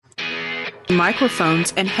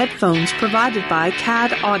Microphones and headphones provided by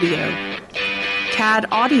CAD Audio. CAD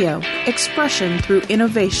Audio, expression through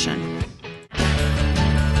innovation.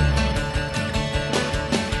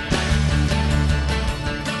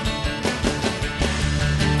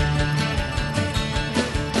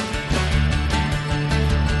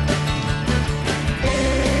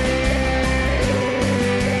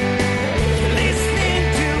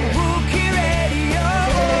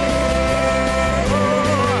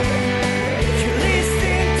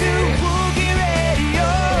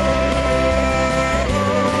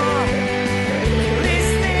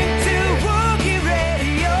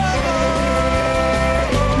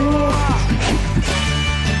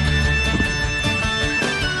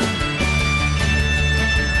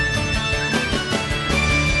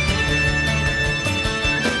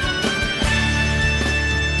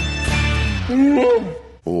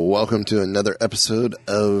 Welcome to another episode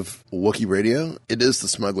of Wookiee Radio. It is the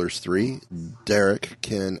Smugglers 3, Derek,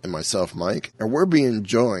 Ken, and myself, Mike. And we're being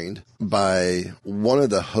joined by one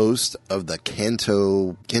of the hosts of the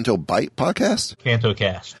Canto Bite podcast?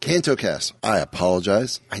 CantoCast. I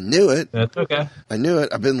apologize. I knew it. That's okay. I knew it.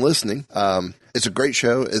 I've been listening. It's a great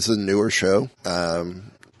show. It's a newer show.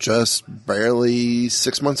 Just barely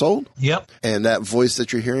 6 months old. Yep. And that voice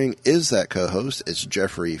that you're hearing is that co-host. It's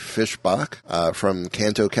Jeffrey Fishbach from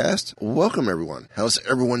CantoCast. Welcome, everyone. How's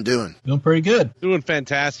everyone doing? Doing pretty good. Doing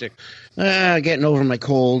fantastic. Getting over my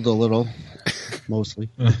cold a little, mostly.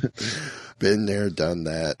 Been there, done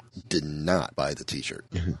that. Did not buy the t-shirt.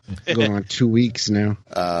 Going on 2 weeks now.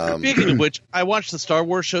 Speaking of which, I watched the Star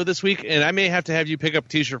Wars show this week, and I may have to have you pick up a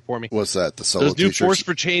t-shirt for me. What's that? The solo Those new t-shirts? Force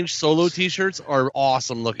for Change solo t-shirts are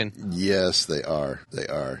awesome looking. Yes, they are. They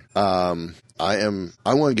are. I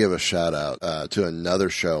want to give a shout out to another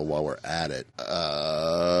show while we're at it.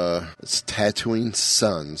 It's Tatooine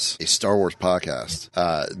Sons, a Star Wars podcast.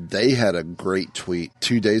 They had a great tweet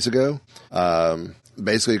 2 days ago.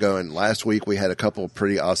 Basically going, last week we had a couple of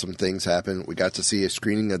pretty awesome things happen. We got to see a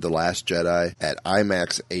screening of The Last Jedi at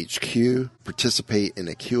IMAX HQ, participate in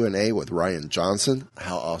a Q&A with Rian Johnson.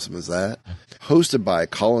 How awesome is that? Hosted by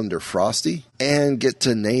Colander Frosty, and get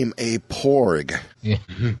to name a Porg. Yeah.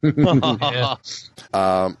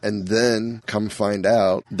 And then come find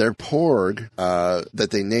out their Porg that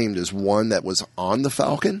they named is one that was on the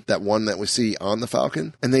Falcon, that one that we see on the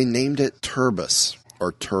Falcon, and they named it Turbus.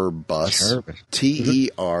 Or Turbus,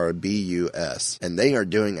 Terbus, and they are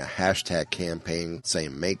doing a hashtag campaign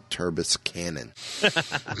saying "Make Turbus canon."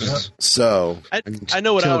 So, I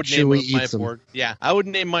know what I would name my board. Yeah, I would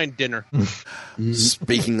name mine Dinner.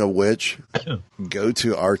 Speaking of which, go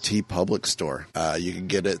to our TeePublic store. You can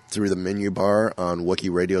get it through the menu bar on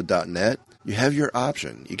WookieeRadio.net. You have your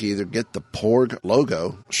option. You can either get the Porg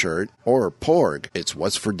logo shirt or Porg, it's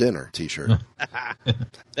what's for dinner t-shirt.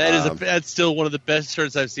 That's still one of the best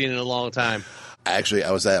shirts I've seen in a long time. Actually, I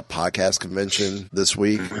was at a podcast convention this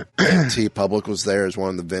week, and TeePublic was there as one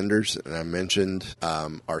of the vendors, and I mentioned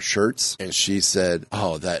our shirts, and she said,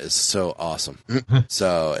 "Oh, that is so awesome."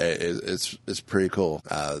 So it's pretty cool.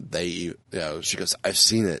 She goes, "I've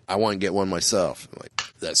seen it. I want to get one myself." I'm like,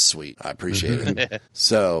 that's sweet. I appreciate it.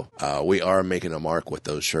 So we are making a mark with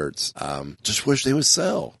those shirts. Just wish they would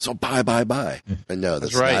sell. So buy. I know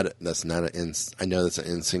that's right. I know that's an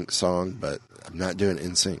NSYNC song, but I'm not doing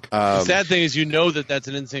NSYNC. The sad thing is, that's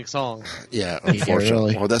an NSYNC song. Yeah, unfortunately. Yeah,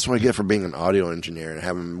 really. Well, that's what I get for being an audio engineer and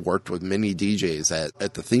having worked with many DJs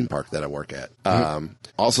at the theme park that I work at.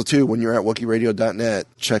 Also, too, when you're at WookieeRadio.net,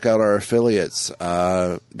 check out our affiliates.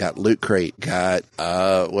 Got Loot Crate. Got,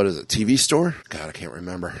 TV Store? God, I can't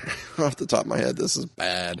remember. Off the top of my head, this is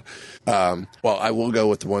bad. Well, I will go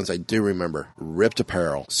with the ones I do remember. Ripped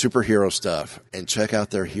Apparel, superhero stuff, and check out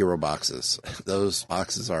their hero boxes. Those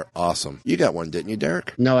boxes are awesome. You got one, didn't you,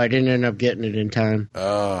 Derek? No, I didn't end up getting it in time.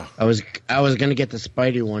 I was gonna get the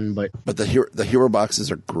Spidey one, but the hero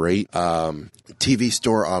boxes are great.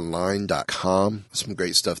 TVStoreOnline.com, some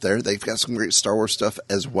great stuff there. They've got some great Star Wars stuff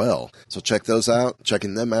as well. So check those out.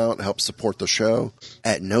 Checking them out helps support the show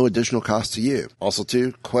at no additional cost to you. Also,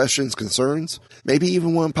 too, questions, concerns, maybe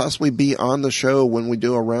even want to possibly be on the show when we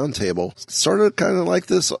do a roundtable. Sort of kind of like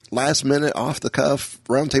this last minute off the cuff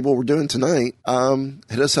roundtable we're doing tonight.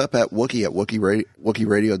 Hit us up at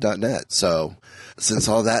WookieeRadio.net. So since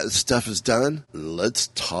all that stuff is done, let's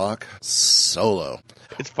talk Solo.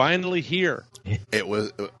 It's finally here. It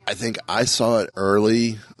was, I think I saw it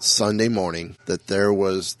early Sunday morning that there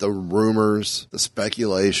was the rumors, the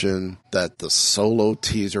speculation that the Solo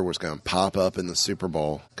teaser was going to pop up in the Super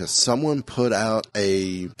Bowl because someone put out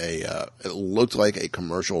it looked like a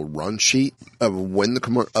commercial run sheet of when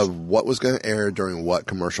of what was going to air during what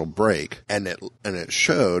commercial break, and it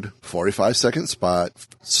showed 45-second spot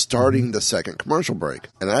starting the second commercial break,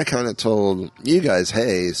 and I kind of told you guys,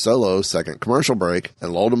 hey, Solo second commercial break,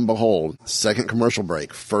 and lo and behold, second commercial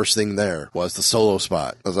break, first thing there was the Solo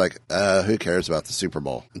spot. I was like, who cares about the Super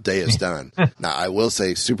Bowl? Day is done. Now I will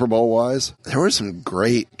say, Super Bowl wise, there were some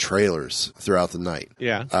great trailers throughout the night.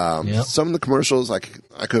 Yeah. Some of the commercials, I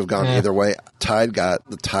could have gone either way.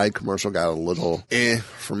 The Tide commercial got a little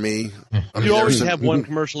for me. I mean, you always have one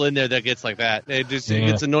commercial in there that gets like that. It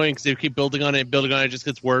gets annoying because they keep building on it, it just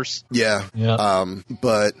gets worse. Yeah.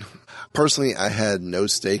 But personally, I had no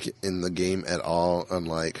stake in the game at all,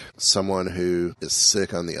 unlike someone who is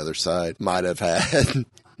sick on the other side might have had.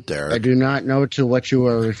 Derek. I do not know to what you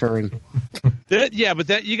are referring.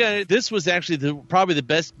 This was actually probably the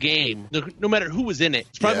best game, no matter who was in it.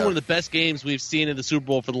 It's probably one of the best games we've seen in the Super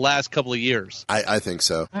Bowl for the last couple of years. I think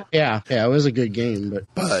so. Yeah, it was a good game,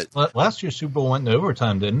 but last year's Super Bowl went into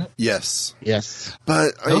overtime, didn't it? Yes.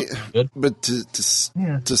 But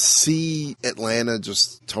to see Atlanta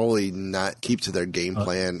just totally not keep to their game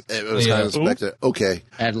plan, it was kind of expected. Okay,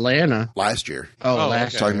 Atlanta last year.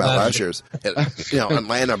 Last talking about last year's.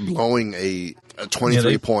 Atlanta blowing a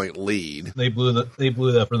 23-point lead. They blew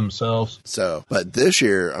that for themselves. So, but this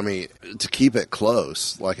year, I mean, to keep it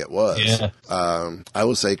close like it was, I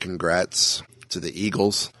will say congrats to the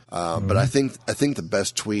Eagles. But I think the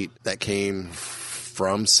best tweet that came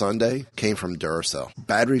from Sunday came from Duracell.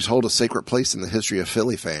 Batteries hold a sacred place in the history of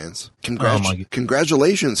Philly fans.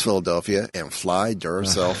 Congratulations, Philadelphia, and fly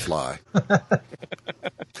Duracell fly.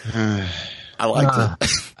 I liked it.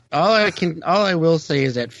 All I will say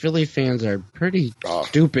is that Philly fans are pretty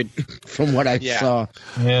stupid from what I saw.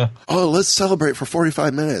 Yeah. Oh, let's celebrate for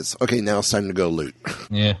 45 minutes. Okay, now it's time to go loot.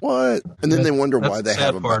 Yeah. What? And then they wonder why they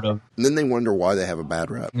have a bad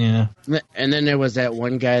rep. Yeah. And then there was that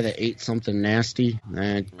one guy that ate something nasty.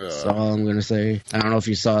 That's all I'm going to say. I don't know if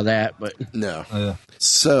you saw that, but no.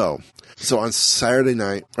 So on Sunday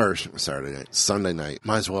night,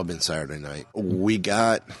 might as well have been Saturday night, we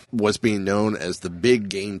got what's being known as the big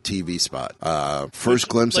game TV spot. First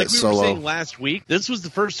glimpse at Solo. Like we were saying last week, this was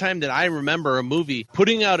the first time that I remember a movie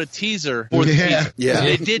putting out a teaser for the teaser. Yeah. And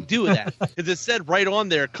they did do that. Because it said right on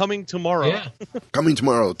there, coming tomorrow. Yeah. Coming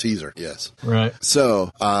tomorrow teaser, yes. Right.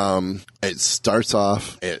 So it starts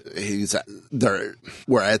off,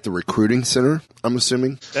 we're at the recruiting center, I'm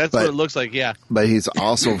assuming. That's what it looks like, yeah. But he's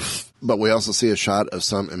also... But we also see a shot of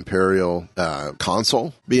some Imperial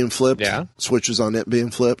console being flipped. Yeah. Switches on it being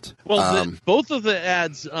flipped. Well, both of the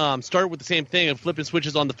ads start with the same thing of flipping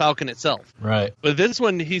switches on the Falcon itself. Right. But this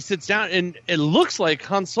one, he sits down, and it looks like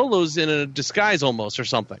Han Solo's in a disguise almost or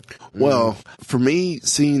something. Well, for me,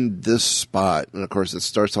 seeing this spot, and of course it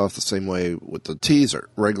starts off the same way with the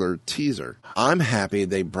regular teaser, I'm happy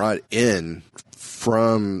they brought in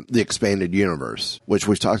from the expanded universe, which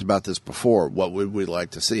we've talked about this before. What would we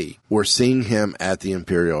like to see? We're seeing him at the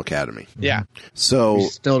Imperial Academy. Yeah. So we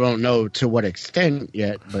still don't know to what extent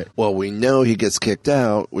yet, but we know he gets kicked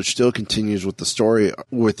out, which still continues with the story,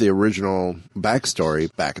 with the original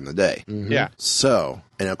backstory back in the day. Mm-hmm. Yeah. So,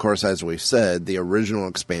 and of course, as we've said, the original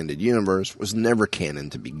expanded universe was never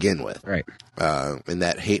canon to begin with. Right. And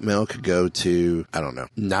that hate mail could go to, I don't know,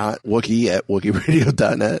 not Wookiee at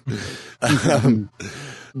WookieeRadio.net.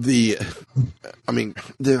 The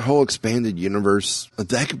whole expanded universe,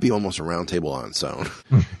 that could be almost a round table on its own.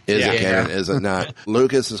 Is it canon? Is it not?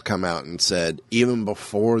 Lucas has come out and said, even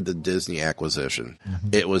before the Disney acquisition,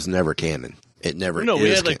 it was never canon. It never. No,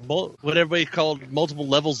 we had what everybody called multiple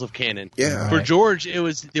levels of canon. Yeah. For George, it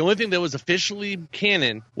was the only thing that was officially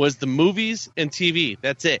canon was the movies and TV.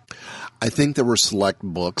 That's it. I think there were select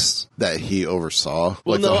books that he oversaw.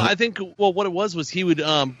 Well, I think what it was he would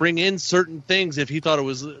bring in certain things if he thought it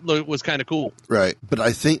was kind of cool. Right, but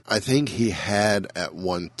I think he had at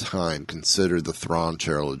one time considered the Thrawn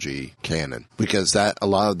trilogy canon because a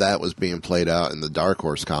lot of that was being played out in the Dark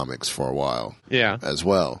Horse comics for a while. Yeah, as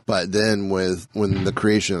well. But then when the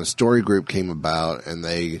creation of Story Group came about and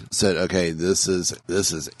they said, okay, this is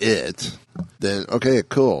it, then okay,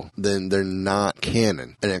 cool. Then they're not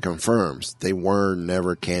canon. And it confirms they were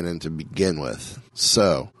never canon to begin with.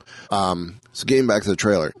 So, So getting back to the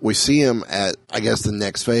trailer, we see him at, I guess, the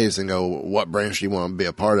next phase and go, what branch do you want to be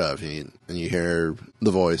a part of? And you hear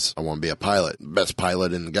the voice, I want to be a pilot, best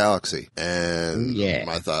pilot in the galaxy. And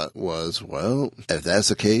my thought was, well, if that's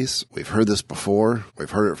the case, we've heard this before.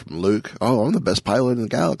 We've heard it from Luke. Oh, I'm the best pilot in the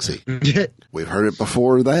galaxy. We've heard it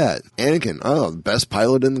before that. Anakin, the best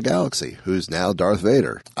pilot in the galaxy, who's now Darth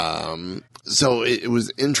Vader. So it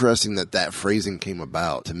was interesting that phrasing came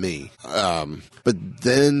about to me. But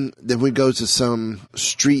then we go to some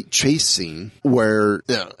street chase scene where,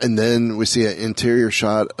 and then we see an interior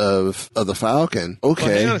shot of the Falcon. Okay.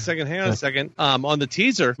 Well, hang on a second. On the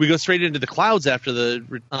teaser, we go straight into the clouds after the,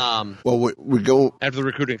 we go after the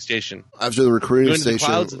recruiting station. After the recruiting station. The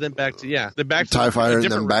clouds and then back to, to TIE Fighter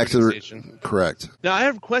and then back to the station. Correct. Now, I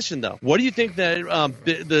have a question, though. What do you think that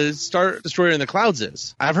the Star Destroyer in the clouds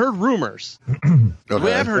is? I've heard rumors. The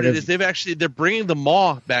way I've heard it is they're bringing the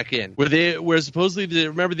Maw back in, where supposedly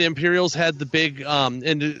remember the Imperials had the big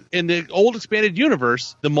in the old expanded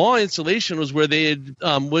universe, the Maw installation was where they had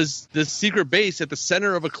was the secret base at the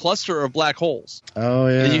center of a cluster of black holes. Oh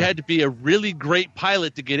yeah, and you had to be a really great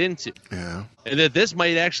pilot to get into. Yeah, and that this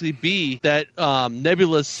might actually be that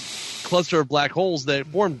nebulous cluster of black holes that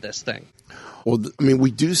formed this thing. Well, I mean,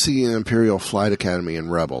 we do see an Imperial Flight Academy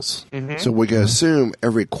in Rebels. Mm-hmm. So we can assume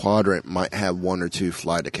every quadrant might have one or two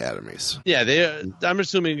flight academies. Yeah, I'm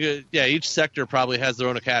assuming, each sector probably has their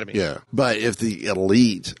own academy. Yeah, but if the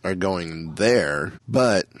elite are going there,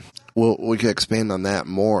 we could expand on that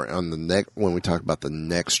more on the when we talk about the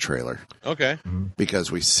next trailer. Okay.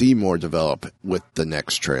 Because we see more develop with the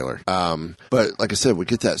next trailer. But like I said, we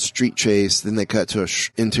get that street chase, then they cut to a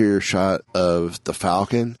interior shot of the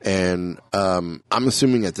Falcon, and I'm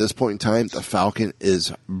assuming at this point in time, the Falcon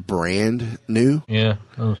is brand new. Yeah,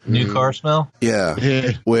 new car smell.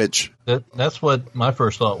 Yeah, which that's what my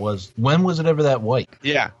first thought was. When was it ever that white?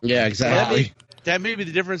 Yeah, exactly. That may be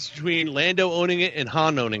the difference between Lando owning it and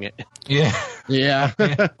Han owning it. Yeah. Yeah.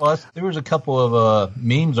 Well, there was a couple of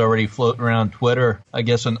memes already floating around Twitter. I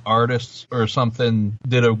guess an artist or something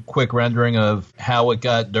did a quick rendering of how it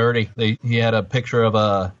got dirty. He had a picture of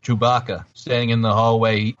Chewbacca standing in the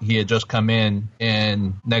hallway. He had just come in,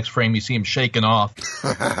 and next frame you see him shaking off.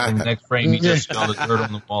 And next frame you just see all the dirt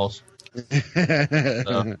on the walls.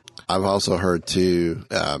 So. I've also heard, too,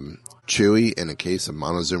 Chewie in a case of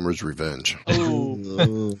Montezuma's Revenge.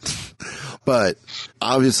 Oh. But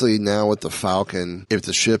obviously now with the Falcon, if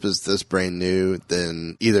the ship is this brand new,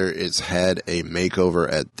 then either it's had a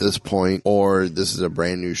makeover at this point, or this is a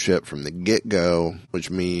brand new ship from the get-go, which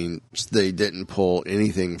means they didn't pull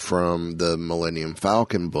anything from the Millennium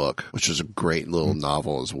Falcon book, which is a great little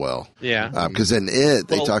novel as well. Yeah. Because in it,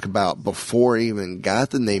 they talk about before he even got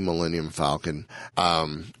the name Millennium Falcon,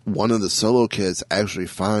 one of the Solo kids actually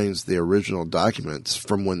finds the original documents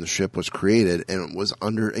from when the ship was created, and it was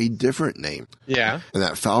under a different name. Yeah. And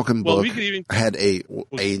that Falcon book had a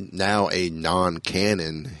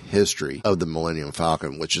non-canon history of the Millennium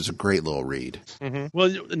Falcon, which is a great little read. Mm-hmm. Well,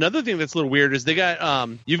 another thing that's a little weird is they got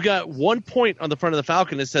you've got one point on the front of the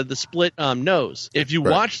Falcon that said the split nose. If you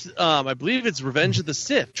watched, I believe it's Revenge of the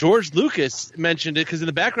Sith, George Lucas mentioned it because in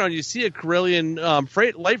the background you see a Corellian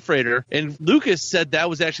light freighter, and Lucas said that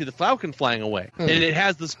was actually the Falcon flying away, and it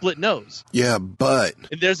has the split nose. Yeah, but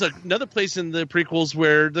and there's another place in the prequels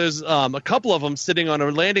where there's a couple of them sitting on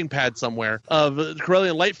a landing pad somewhere of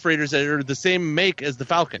Corellian light freighters that are the same make as the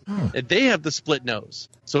Falcon. And they have the split nose.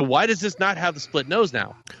 So why does this not have the split nose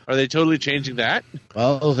now? Are they totally changing that?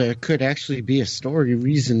 Well, there could actually be a story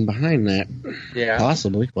reason behind that. Yeah.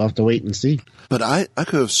 Possibly. We'll have to wait and see. But I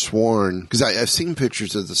could have sworn, because I've seen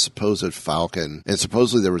pictures of the supposed Falcon, and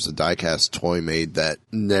supposedly there was a die-cast toy made that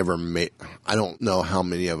never made, I don't know how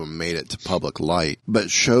many of them made it to public light, but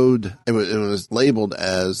showed, it was labeled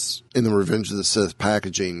as, in the Revenge of the Sith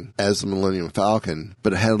packaging, as the Millennium Falcon,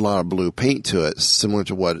 but it had a lot of blue paint to it, similar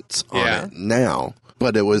to what's on it now.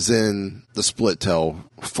 But it was in the split tail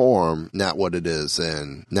form, not what it is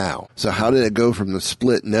in now. So how did it go from the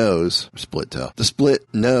split nose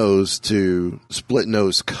to split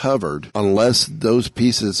nose covered, unless those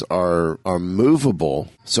pieces are movable?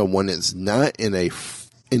 So when it's not in a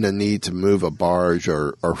need to move a barge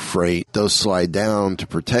or freight, those slide down to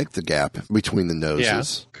protect the gap between the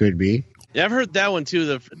noses. Yeah. Could be. Yeah, I've heard that one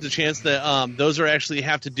too. The chance that those are actually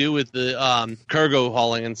have to do with the cargo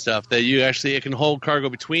hauling and stuff. That it can hold cargo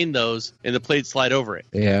between those, and the plates slide over it.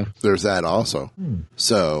 Yeah, there's that also.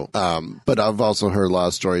 So, but I've also heard a lot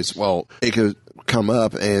of stories. Well, it could come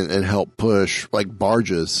up and help push like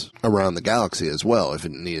barges around the galaxy as well if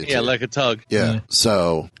it needed to. Yeah, like a tug. Yeah.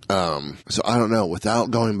 So I don't know.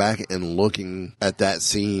 Without going back and looking at that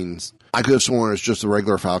scene I could have sworn it's just a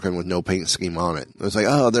regular Falcon with no paint scheme on it. It was like,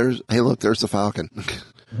 oh, there's the Falcon.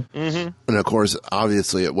 Mm-hmm. And of course,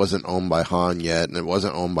 obviously, it wasn't owned by Han yet, and it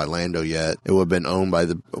wasn't owned by Lando yet. It would have been owned by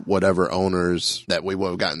the whatever owners that we would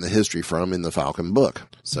have gotten the history from in the Falcon book.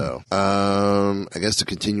 So, I guess to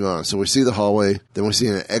continue on. So we see the hallway, then we see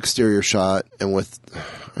an exterior shot, and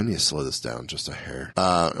I need to slow this down just a hair.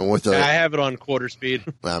 And with I have it on quarter speed.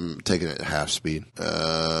 I'm taking it at half speed.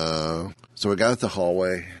 So we got the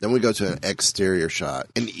hallway, then we go to an exterior shot,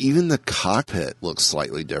 and even the cockpit looks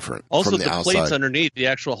slightly different. Also, from the plates outside. underneath, the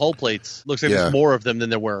actual hull plates, looks like there's more of them than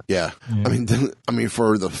there were. Yeah. I mean,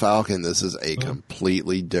 for the Falcon, this is a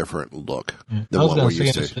completely different look than what we're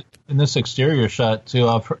used to. In this exterior shot, too,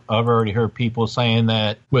 I've already heard people saying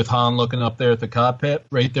that with Han looking up there at the cockpit,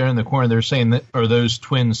 right there in the corner, they're saying that are those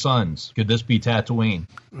twin suns? Could this be Tatooine?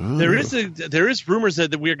 There is rumors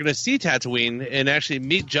that we are going to see Tatooine and actually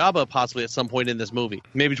meet Jabba possibly at some point in this movie,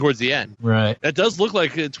 maybe towards the end. Right. That does look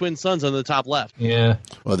like twin suns on the top left. Yeah.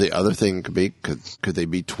 Well, the other thing could be could they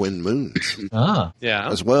be twin moons? Yeah.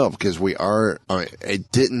 As well, because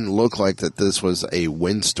it didn't look like that this was a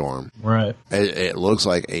windstorm. Right. It looks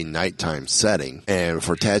like a nighttime setting, and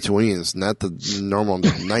for Tatooine, it's not the normal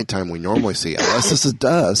nighttime we normally see, unless this is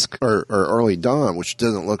dusk or early dawn, which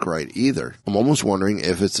doesn't look right either. I'm almost wondering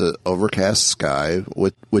if it's an overcast sky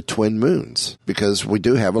with twin moons, because we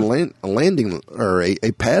do have a landing or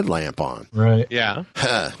a pad lamp on. Right. Yeah.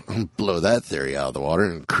 Blow that theory out of the water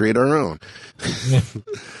and create our own.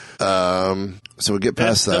 So we get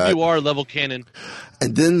past that. WR level cannon.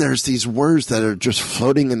 And then there's these words that are just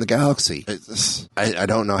floating in the galaxy. I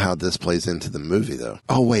don't know how this plays into the movie, though.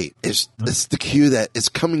 Oh, wait. It's the cue that it's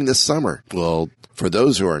coming this summer. Well, for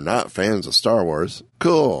those who are not fans of Star Wars,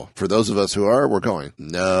 cool. For those of us who are, we're going,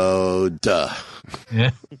 no, duh.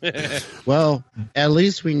 Yeah. Well, at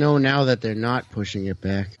least we know now that they're not pushing it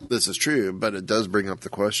back. This is true, but it does bring up the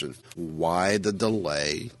question, why the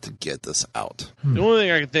delay to get this out? The only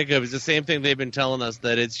thing I can think of is the same thing they've been telling us,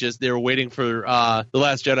 that it's just they were waiting for The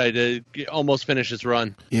Last Jedi to almost finish its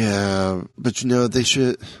run. Yeah, but they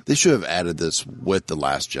should have added this with The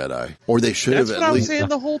Last Jedi. Or they should have at least... That's what I was saying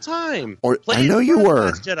the whole time. I know you were.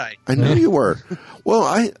 Last Jedi. I know you were.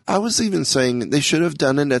 Well, I was even saying they should have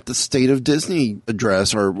done it at the State of Disney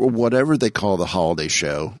address or whatever they call the holiday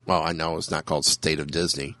show. Well, I know it's not called State of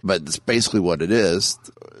Disney, but it's basically what it is.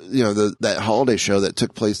 You know, that holiday show that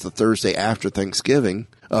took place the Thursday after Thanksgiving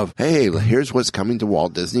of, hey, here's what's coming to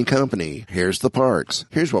Walt Disney Company. Here's the parks.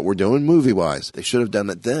 Here's what we're doing movie-wise. They should have done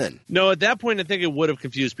it then. No, at that point, I think it would have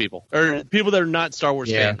confused people. Or people that are not Star Wars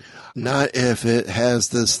fans. Not if it has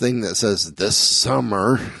this thing that says this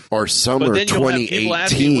summer or summer but then 2018. You'll have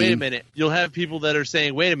people asking, wait a minute. You'll have people that are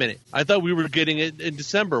saying, wait a minute. I thought we were getting it in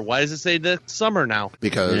December. Why does it say the summer now?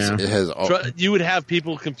 Because it has... You would have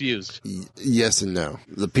people confused. Yes and no.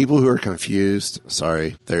 The people who are confused,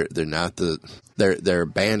 sorry, they're not the... They're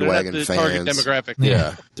bandwagon they're not the fans. Target demographic.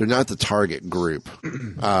 Yeah, they're not the target group.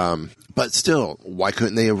 But still, why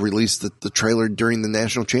couldn't they have released the trailer during the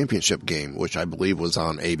national championship game, which I believe was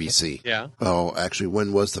on ABC? Yeah. Oh, actually,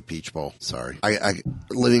 when was the Peach Bowl? Sorry. I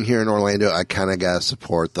living here in Orlando, I kind of got to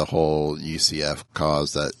support the whole UCF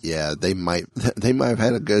cause that, yeah, they might have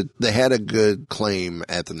had a good claim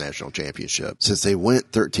at the national championship since they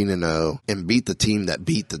went 13-0 and beat the team that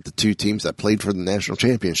beat the two teams that played for the national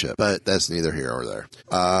championship. But that's neither here or there.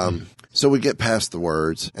 So we get past the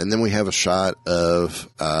words, and then we have a shot of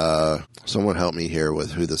someone help me here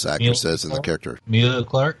with who this actress is in the character. Emilia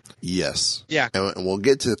Clarke? Yes. Yeah. And we'll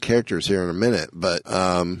get to the characters here in a minute, but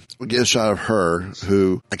we get a shot of her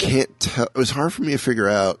who I can't tell. It was hard for me to figure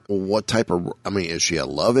out what type of, is she a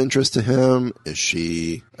love interest to him? Is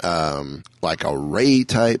she like a Rey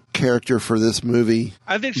type character for this movie?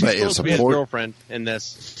 I think she's supposed to be his girlfriend in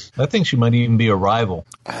this. I think she might even be a rival.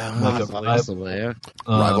 Possibly, yeah.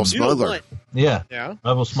 Rival smuggler. Yeah.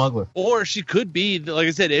 Rival smuggler. Or she could be, like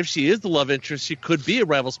I said, if she is the love interest, she could be a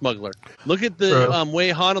rival smuggler. Look at the way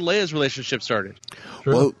Han and Leia's relationship started.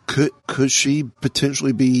 True. Well, could she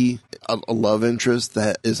potentially be a love interest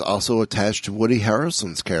that is also attached to Woody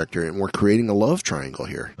Harrelson's character, and we're creating a love triangle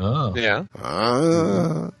here? Oh. Yeah.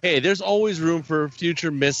 Hey, there's always room for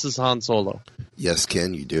future Mrs. Han Solo. Yes,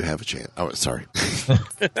 Ken, you do have a chance. Oh, sorry.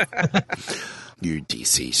 You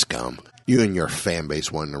DC scum. You and your fan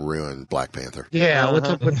base wanting to ruin Black Panther. Yeah, what's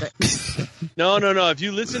up with that? No. If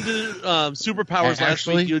you listen to Superpowers last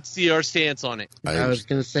week, you'd see our stance on it. I was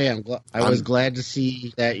going to say, I was glad to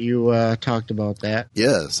see that you talked about that.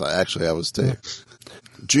 Yes, I was too.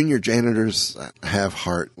 Junior janitors have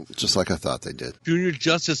heart, just like I thought they did. Junior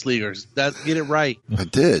Justice Leaguers. Get it right. I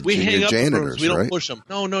did. We Junior hang up janitors, the brooms. We don't right? push them.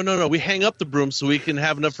 No. We hang up the brooms so we can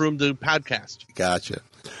have enough room to podcast. Gotcha.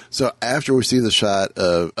 So after we see the shot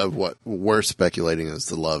of what we're speculating is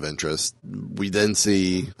the love interest, we then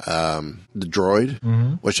see the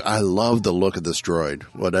droid, which I love the look of this droid,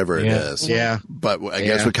 whatever it is. Yeah. But I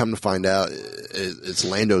guess we come to find out it's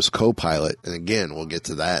Lando's co-pilot. And again, we'll get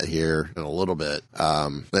to that here in a little bit.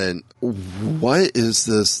 And what is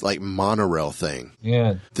this like monorail thing?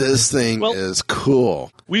 Yeah. This thing is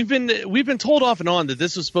cool. We've been told off and on that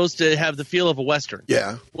this was supposed to have the feel of a Western.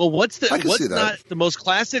 Yeah. Well, what's see that. not the most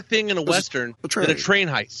classic thing in a Western than a train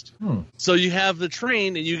heist? So you have the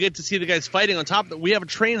train, and you get to see the guys fighting on top of it. We have a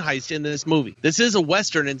train heist in this movie. This is a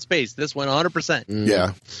Western in space. This one, 100%.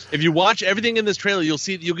 Yeah. If you watch everything in this trailer, you'll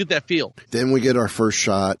get that feel. Then we get our first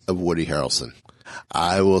shot of Woody Harrelson.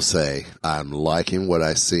 I will say I'm liking what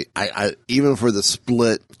I see. I even for the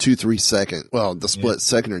split 2-3 second, the split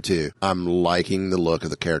second or two, I'm liking the look of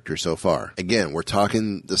the character so far. Again, we're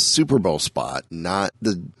talking the Super Bowl spot, not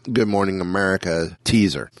the Good Morning America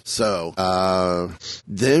teaser. So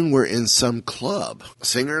then we're in some club.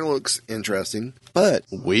 Singer looks interesting, but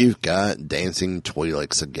we've got dancing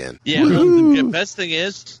Twi'leks again. Yeah, the best thing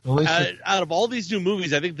is, out of all these new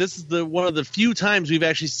movies, I think this is one of the few times we've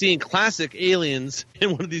actually seen classic aliens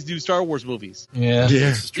in one of these new Star Wars movies. Yeah.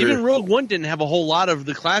 Even Rogue One didn't have a whole lot of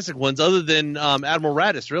the classic ones other than Admiral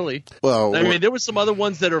Raddus, really. Well, I mean, there were some other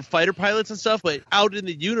ones that are fighter pilots and stuff, but out in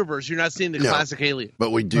the universe, you're not seeing the classic alien. But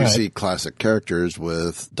we do see classic characters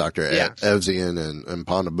with Dr. Evzian and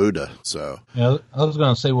Ponda Buddha. So I was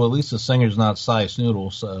going to say, well, at least the singer's not Cy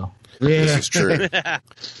Snoodle, so... Yeah. This is true.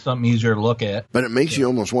 Something easier to look at. But it makes you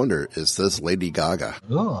almost wonder, is this Lady Gaga?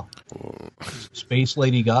 Oh. Space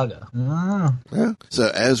Lady Gaga. Oh. Yeah. So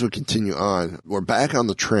as we continue on, we're back on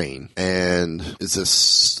the train, and is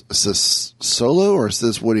this Solo or is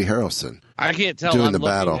this Woody Harrelson? I can't tell. Doing the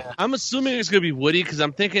battle. I'm assuming it's going to be Woody because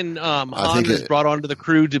I'm thinking Han is brought onto the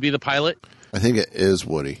crew to be the pilot. I think it is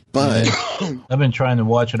Woody, but I've been trying to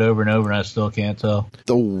watch it over and over, and I still can't tell.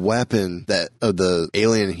 The weapon of the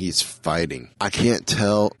alien he's fighting, I can't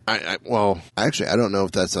tell. Actually, I don't know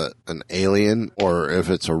if that's an alien or if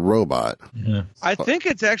it's a robot. Yeah. I think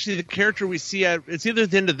it's actually the character we see it's either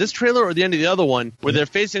the end of this trailer or the end of the other one, where they're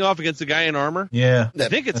facing off against the guy in armor. Yeah, I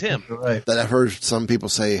think it's him. Right. That I've heard some people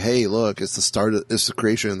say, "Hey, look, it's the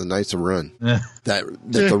creation of the Knights of Ren."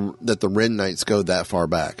 that the Ren Knights go that far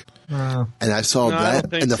back. And I saw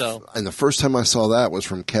that, and the first time I saw that was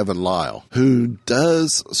from Kevin Lyle, who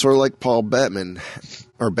does sort of like Paul Bateman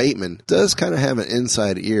does kind of have an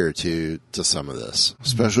inside ear to some of this,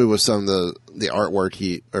 especially with some of the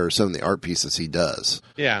artwork some of the art pieces he does.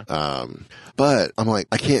 Yeah. But I'm like,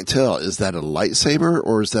 I can't tell. Is that a lightsaber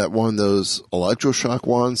or is that one of those electroshock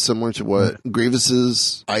wands similar to what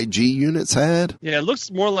Grievous's IG units had? Yeah, it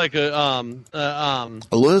looks more like it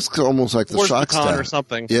looks almost like the shock staff or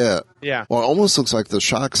something. Yeah. Yeah. Well, it almost looks like the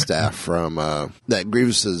shock staff from that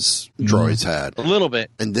Grievous's droids had. A little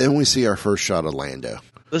bit. And then we see our first shot of Lando.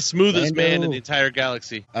 The smoothest man in the entire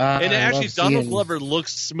galaxy. And actually, Donald Glover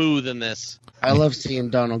looks smooth in this. I love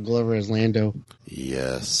seeing Donald Glover as Lando.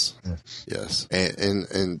 Yes.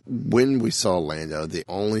 And when we saw Lando, the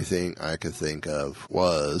only thing I could think of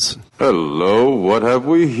was... Hello, what have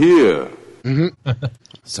we here?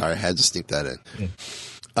 Sorry, I had to sneak that in.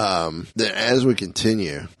 Then as we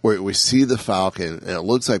continue, we see the Falcon, and it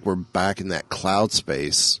looks like we're back in that cloud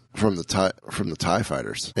space from the TIE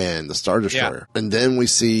fighters and the Star Destroyer. Yeah. And then we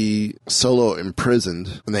see Solo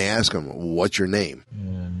imprisoned, and they ask him, "What's your name?"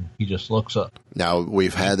 And he just looks up. Now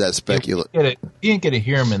we've had that speculation. You didn't get to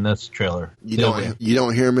hear him in this trailer. You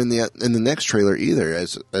don't hear him in the next trailer either,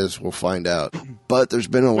 as we'll find out. But there's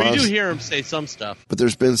been a lot. You do hear him say some stuff. But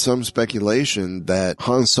there's been some speculation that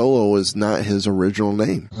Han Solo is not his original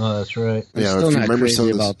name. Oh, that's right. I'm still not crazy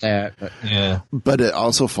about that. But. Yeah. But it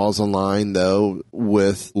also falls in line though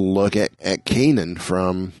with look at Kanan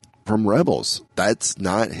from Rebels. That's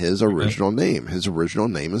not his original name. His original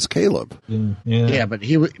name is Caleb. Yeah,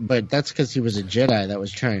 but that's because he was a Jedi that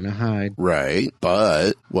was trying to hide. Right,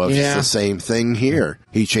 but it's the same thing here.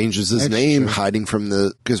 He changes his name, hiding from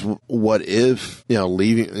because what if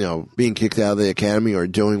leaving, being kicked out of the academy or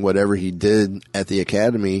doing whatever he did at the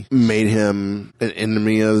academy made him an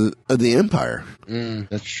enemy of the Empire?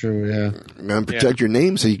 That's true. Yeah, and protect your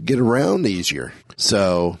name so you can get around easier.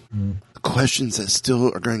 So. Questions that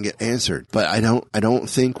still are going to get answered, but I don't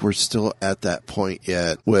think we're still at that point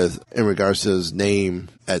yet in regards to his name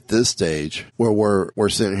at this stage where we're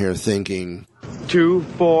sitting here thinking 2,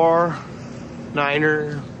 4,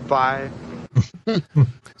 9, 5.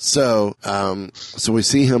 So we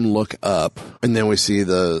see him look up, and then we see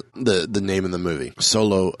the name of the movie,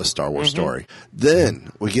 Solo: A Star Wars Story.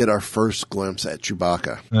 Then we get our first glimpse at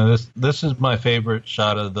Chewbacca. Now this is my favorite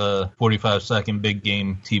shot of the 45-second big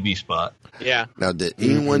game TV spot. Yeah. Now, did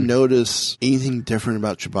anyone notice anything different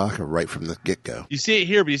about Chewbacca right from the get-go? You see it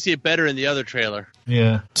here, but you see it better in the other trailer.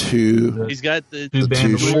 Yeah. He's got the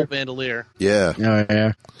dual bandolier. Yeah. Oh,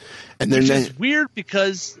 yeah. And Which is weird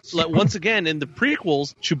because, once again, in the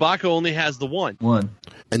prequels, Chewbacca only has the one.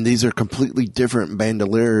 And these are completely different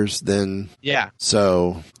bandoliers than... Yeah.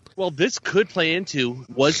 So... Well, this could play into,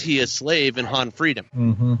 was he a slave in Han Freedom?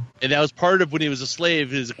 Mm-hmm. And that was part of when he was a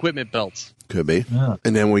slave, his equipment belts. Could be. Yeah.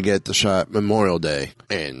 And then we get the shot Memorial Day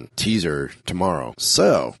and teaser tomorrow.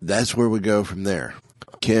 So that's where we go from there.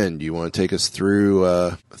 Ken, do you want to take us through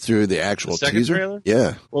the actual teaser? Trailer?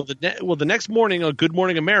 Yeah. Well, the next morning on Good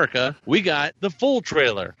Morning America, we got the full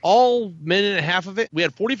trailer. All minute and a half of it. We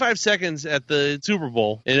had 45 seconds at the Super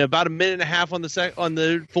Bowl and about a minute and a half on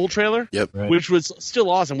the full trailer. Yep. Right. Which was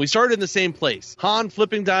still awesome. We started in the same place. Han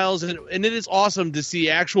flipping dials, and it is awesome to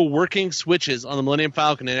see actual working switches on the Millennium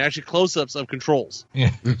Falcon and actually close-ups of controls.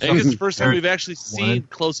 Yeah. I think it's the first time we've actually seen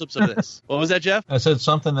close-ups of this. What was that, Jeff? I said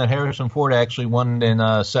something that Harrison Ford actually won in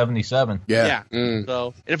 77. Yeah.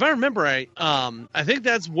 So, and if I remember right, I think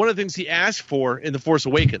that's one of the things he asked for in The Force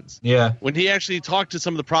Awakens. Yeah. When he actually talked to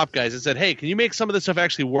some of the prop guys and said, "Hey, can you make some of this stuff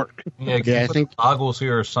actually work?" Yeah, I think toggles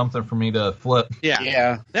here or something for me to flip.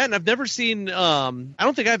 Yeah. That, and I've never seen. I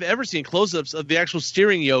don't think I've ever seen close-ups of the actual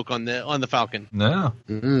steering yoke on the Falcon. No.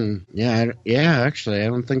 Yeah. Actually, I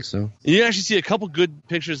don't think so. And you actually see a couple good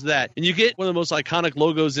pictures of that, and you get one of the most iconic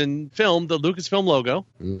logos in film, the Lucasfilm logo.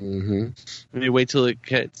 Mm-hmm. Let me wait till it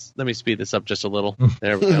gets. Let me speed this up just a little.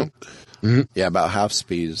 There we go. Yeah, about half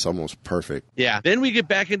speed. It's almost perfect. Yeah. Then we get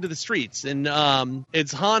back into the streets, and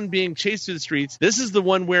it's Han being chased through the streets. This is the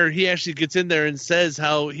one where he actually gets in there and says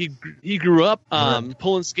how he grew up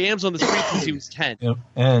pulling scams on the streets since he was 10. Yep.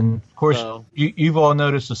 And of course, you've all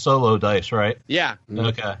noticed the Solo dice, right? Yeah.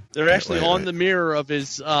 Okay. They're actually on the mirror of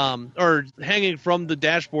his, or hanging from the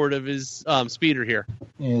dashboard of his speeder here.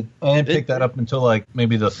 Yeah, I didn't pick that up until like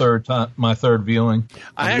maybe the third time, my third viewing.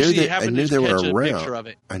 I actually happened to catch a picture of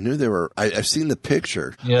it. I knew they were. I've seen the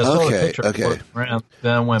picture. Yeah, I saw the okay, picture. okay.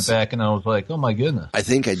 Then I went back and I was like, oh my goodness. I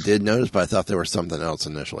think I did notice, but I thought there was something else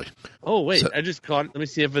initially. Oh, wait. I just caught it. Let me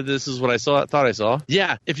see if this is what I thought I saw.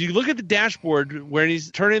 Yeah. If you look at the dashboard where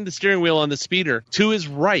he's turning the steering wheel on the speeder to his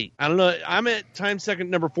right, I don't know. I'm at time second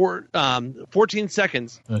number 14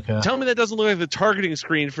 seconds. Okay. Tell me that doesn't look like the targeting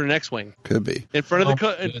screen for an X-Wing. Could be. In front of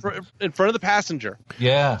in front of the passenger.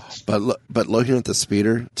 Yeah. But looking at the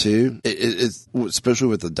speeder, too, it's especially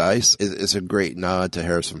with the dice, it's a great nod to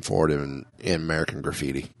Harrison Ford in American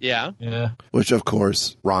Graffiti. Yeah. Yeah. Which, of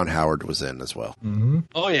course, Ron Howard was in as well. Mm-hmm.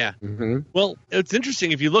 Oh, yeah. Mm-hmm. Well, it's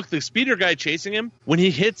interesting. If you look, the speeder guy chasing him, when he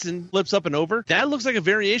hits and flips up and over, that looks like a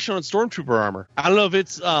variation on Stormtrooper armor. I don't know if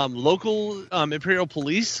it's local Imperial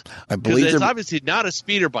Police. I believe it's obviously not a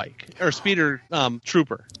speeder bike or speeder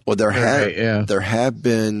trooper. Well, there have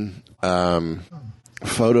been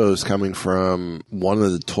photos coming from one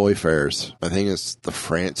of the toy fairs. I think it's the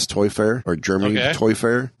France Toy Fair or Germany Toy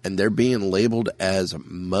Fair, and they're being labeled as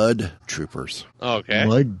mud troopers. Okay.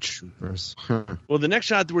 Mud troopers. Well, the next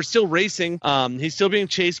shot, we're still racing. He's still being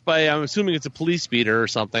chased by, I'm assuming it's a police speeder or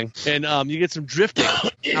something. And you get some drifting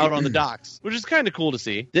out on the docks, which is kind of cool to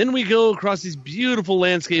see. Then we go across this beautiful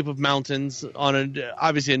landscape of mountains on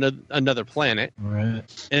obviously another planet. Right.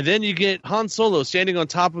 And then you get Han Solo standing on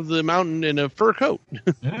top of the mountain in a fur coat.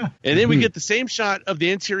 Yeah. And then we get the same shot of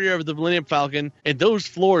the interior of the Millennium Falcon, and those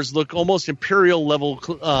floors look almost Imperial level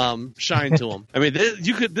shine to them. I mean,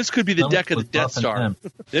 this could be the deck of the Death Star.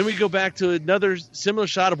 Then we go back to another similar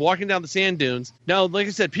shot of walking down the sand dunes. Now, like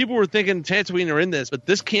I said, people were thinking Tatooine are in this, but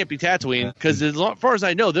this can't be Tatooine because as far as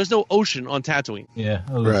I know, there's no ocean on Tatooine. Yeah.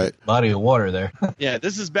 Right. Body of water there. Yeah,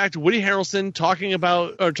 this is back to Woody Harrelson talking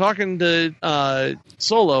to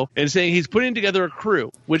Solo and saying he's putting together a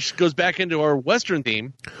crew, which goes back into our Western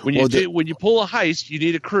theme. When you pull a heist, you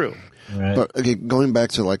need a crew. Right. But okay, going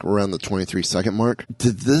back to like around the 23-second mark,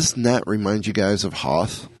 did this not remind you guys of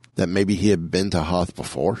Hoth? That maybe he had been to Hoth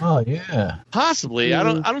before? Oh, yeah. Possibly. I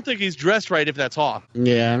don't think he's dressed right if that's Hoth.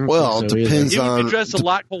 Yeah. Well, it depends He would on be dressed a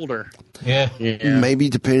lot colder. Yeah. Maybe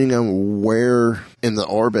depending on where in the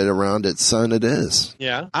orbit around its sun it is.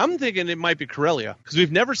 Yeah, I'm thinking it might be Corellia because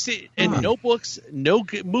we've never seen in no books, no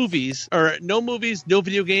movies, no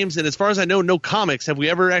video games, and as far as I know, no comics have we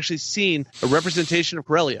ever actually seen a representation of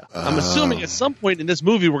Corellia. I'm assuming at some point in this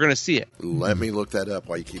movie we're going to see it. Let me look that up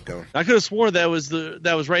while you keep going. I could have sworn that was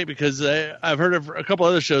right because I've heard of a couple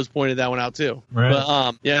other shows pointed that one out too. Right.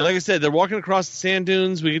 But yeah, like I said, they're walking across the sand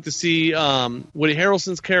dunes. We get to see Woody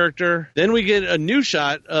Harrelson's character. Then we get a new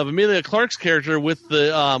shot of Emilia Clarke's character with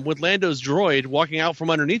Lando's droid walking out from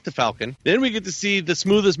underneath the Falcon. Then we get to see the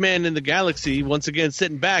smoothest man in the galaxy once again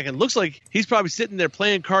sitting back, and looks like he's probably sitting there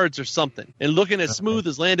playing cards or something and looking as smooth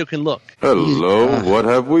as Lando can look. Hello, what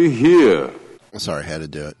have we here? Sorry, I had to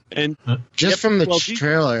do it. And just from the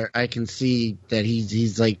trailer, I can see that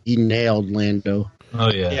he's like he nailed Lando.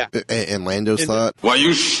 Oh yeah. And Lando's thought, Why,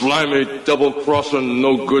 you slimy, double-crossing,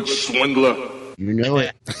 no-good swindler. You know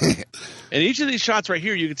it. And each of these shots right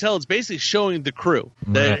here, you can tell it's basically showing the crew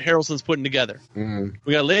that Harrelson's putting together. Mm.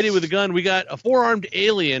 We got a lady with a gun. We got a four-armed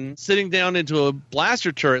alien sitting down into a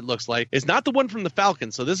blaster turret, looks like. It's not the one from the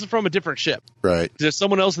Falcon, so this is from a different ship. right? There's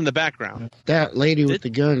someone else in the background. That lady with the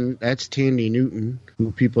gun, that's Tandy Newton,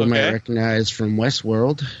 who people might recognize from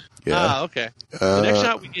Westworld. Yeah. Ah, okay. The next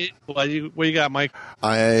shot we get, what you got, Mike?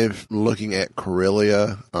 I'm looking at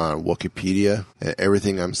Corellia on Wikipedia, and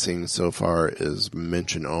everything I'm seeing so far is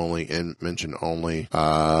mention only. In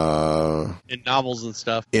novels and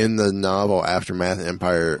stuff. In the novel Aftermath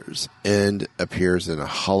Empire's End appears in a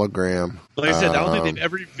hologram. Like I said, I don't think they've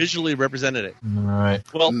ever visually represented it. Right.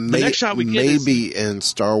 Well, the next shot we get maybe in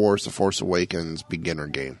Star Wars: The Force Awakens beginner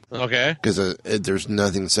game. Okay. Because there's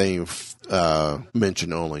nothing saying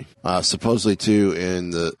mention only. Supposedly, too,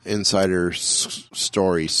 in the insider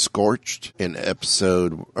story Scorched in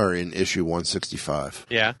issue 165.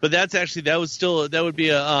 Yeah, but that would be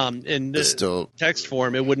in text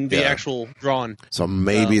form. It wouldn't be actual drawn. So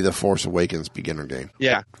maybe the Force Awakens beginner game.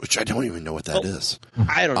 Yeah. Which I don't even know what that is.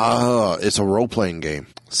 I don't know. Oh, it's a role-playing game.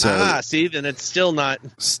 So see, then it's still not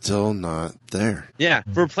there. Yeah,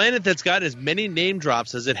 for a planet that's got as many name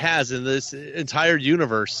drops as it has in this entire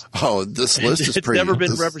universe. Oh, this list is pretty. It's never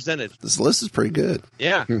been represented. This list is pretty good.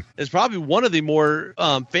 Yeah, it's probably one of the more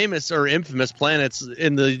famous or infamous planets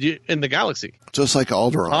in the galaxy. Just like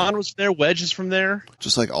Alderaan. Han was there. Wedge is from there.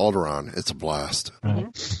 Just like Alderaan, it's a blast.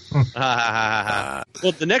 Well,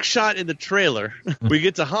 the next shot in the trailer, we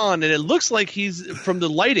get to Han, and it looks like he's from the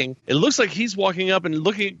lighting. It looks like he's walking up and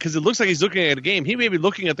looking because it looks like he's looking at a game. He may be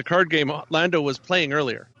looking at the card game Lando was playing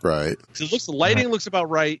earlier. Right. Because the lighting looks about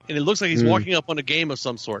right, and it looks like he's walking up on a game of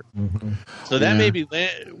some sort. Mm-hmm. So that may be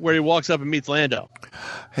where he walks up and meets Lando.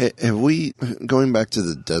 Hey, have we going back to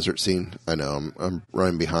the desert scene? I know I'm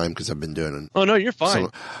running behind because I've been doing it. Oh no, you're fine.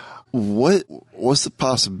 So, what's the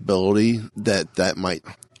possibility that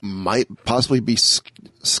might possibly be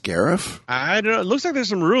Scarif? I don't know. It looks like there's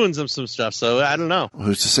some ruins of some stuff, so I don't know.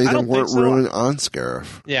 Who's to say there weren't ruins on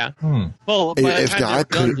Scarif? Yeah. Well, by the time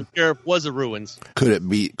Scarif was a ruins. Could it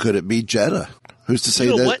be Jeddah? Who's to say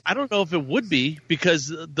that? What? I don't know if it would be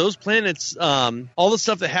because those planets, all the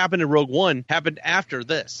stuff that happened in Rogue One happened after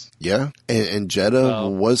this. Yeah, and Jeddah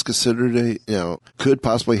was considered could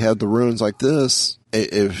possibly have the ruins like this.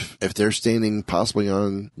 If they're standing possibly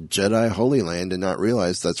on Jedi Holy Land and not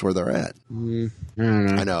realize that's where they're at.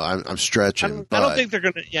 I know I'm stretching. I don't think they're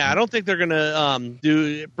gonna. Yeah, I don't think they're gonna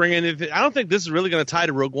bring anything. I don't think this is really gonna tie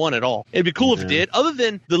to Rogue One at all. It'd be cool if it did. Other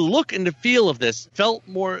than the look and the feel of this felt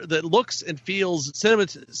more. That looks and feels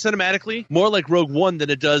cinematically more like Rogue One than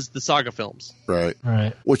it does the saga films. Right.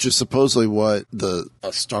 Which is supposedly what the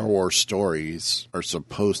Star Wars stories are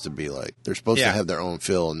supposed to be like. They're supposed to have their own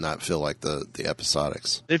feel and not feel like the episodics.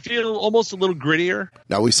 They feel almost a little grittier.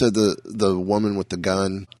 Now, we said the woman with the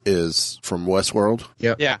gun is from Westworld.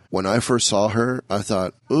 Yep. Yeah. When I first saw her, I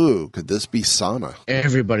thought, ooh, could this be Sana?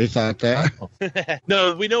 Everybody thought that.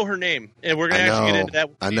 No, we know her name, and we're going to actually get into that.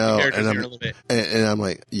 I know. Characters here in a little bit. And I'm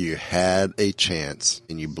like, you had a chance,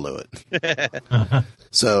 and you blew it.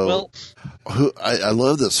 So, I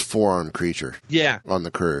love this four-armed creature. Yeah. On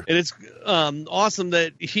the crew. And it's awesome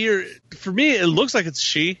that here, for me, it looks like it's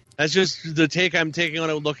she. That's just the take I'm taking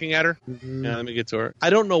on it looking at her. Mm-hmm. Yeah, let me get to her.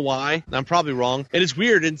 I don't know why. I'm probably wrong. And it's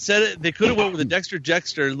weird. Instead, they could have went with a Dexter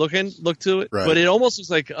Jettster look to it, but it almost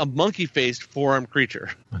looks like a monkey-faced four-armed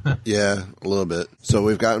creature. Yeah, a little bit. So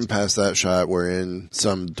we've gotten past that shot. We're in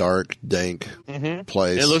some dark, dank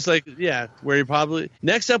place. It looks like, where you probably...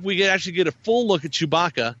 Next up, we actually get a full look at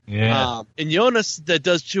Chewbacca. Yeah. And Jonas, that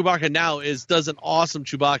does Chewbacca now, does an awesome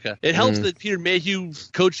Chewbacca. It helps that Peter Mayhew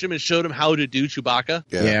coached him and showed him how to do Chewbacca.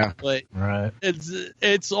 Yeah. Yeah. But Right.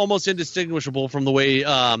 it's almost indistinguishable from the way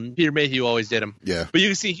Peter Mayhew always did him. Yeah. But you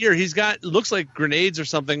can see here he's got looks like grenades or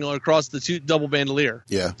something across the two double bandolier.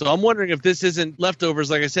 Yeah. So I'm wondering if this isn't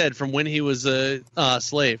leftovers, like I said, from when he was a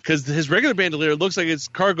slave, because his regular bandolier looks like it's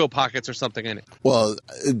cargo pockets or something in it. Well,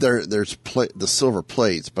 there's the silver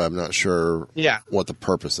plates, but I'm not sure what the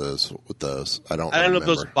purpose is with those. I don't know if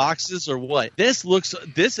those are boxes or what.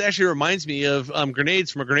 This actually reminds me of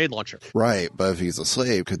grenades from a grenade launcher. Right, but if he's a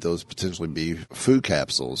slave, could those potentially be food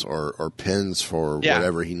capsules or pins for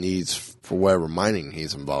whatever he needs for whatever mining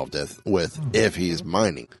he's involved with if he's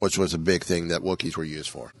mining, which was a big thing that Wookiees were used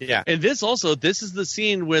for. Yeah, and this is the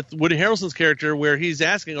scene with Woody Harrelson's character where he's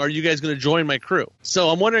asking, are you guys going to join my crew? So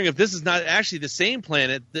I'm wondering if this is not actually the same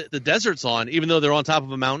planet the desert's on, even though they're on top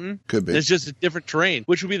of a mountain. Could be. It's just a different terrain,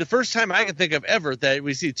 which would be the first time I can think of ever that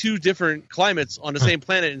we see two different climates on the same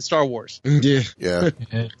planet in Star Wars. Yeah.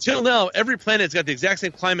 Till now, every planet's got the exact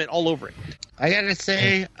same climate all over it. I gotta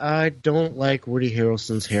say, I don't like Woody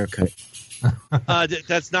Harrelson's haircut.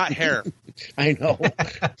 That's not hair. I know.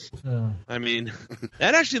 I mean,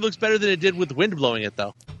 that actually looks better than it did with the wind blowing it,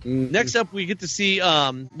 though. Mm-hmm. Next up, we get to see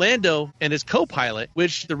Lando and his co-pilot,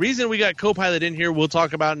 which the reason we got co-pilot in here we'll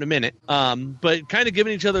talk about in a minute, but kind of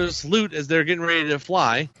giving each other a salute as they're getting ready to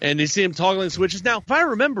fly, and you see him toggling switches. Now, if I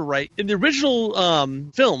remember right, in the original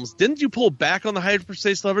films, didn't you pull back on the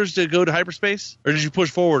hyperspace levers to go to hyperspace, or did you push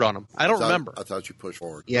forward on them? I don't remember. I thought you pushed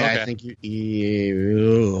forward. Yeah, okay. I think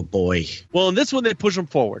oh, boy. Well, in this one, they push them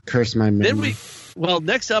forward. Curse my memory.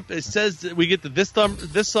 Next up, it says that we get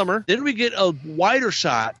this summer. Then we get a wider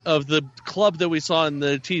shot of the club that we saw in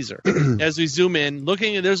the teaser. As we zoom in,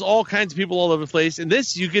 looking, and there's all kinds of people all over the place. In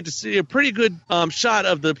this, you get to see a pretty good shot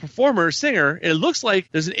of the performer, singer, and it looks like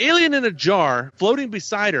there's an alien in a jar floating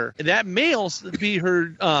beside her, and that may also be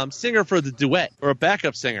her singer for the duet, or a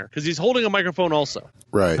backup singer, because he's holding a microphone also.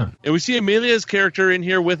 Right. And we see Amelia's character in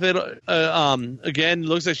here with it. Again,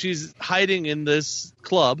 looks like she's hiding in this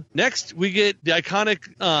club. Next, we get the iconic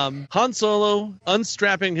Han Solo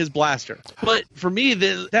unstrapping his blaster. But for me,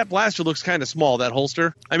 that blaster looks kind of small, that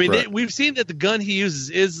holster. I mean, right. We've seen that the gun he uses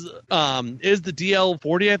is the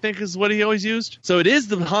DL-40, I think is what he always used. So it is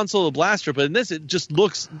the Han Solo blaster, but in this, it just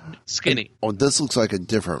looks skinny. Oh, this looks like a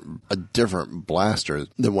different blaster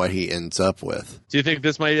than what he ends up with. Do you think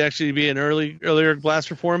this might actually be an earlier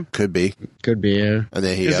blaster for him? Could be. Yeah. And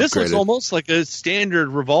then he upgraded. This looks almost like a standard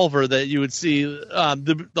revolver that you would see.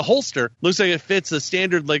 The holster looks like it fits a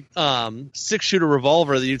standard 6-shooter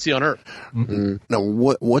revolver that you'd see on Earth. Mm-hmm. Now,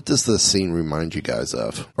 what does this scene remind you guys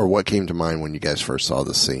of, or what came to mind when you guys first saw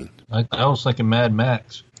this scene? I was thinking Mad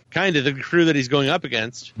Max. Kind of the crew that he's going up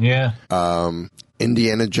against. Yeah.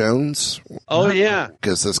 Indiana Jones. Oh, yeah.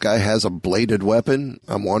 Because this guy has a bladed weapon.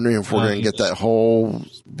 I'm wondering if we're going to get that whole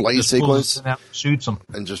blade sequence. Shoots him.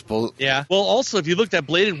 And just pull. Yeah. Well, also, if you looked at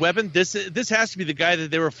bladed weapon, this has to be the guy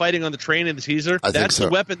that they were fighting on the train in the teaser. That's the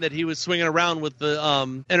weapon that he was swinging around with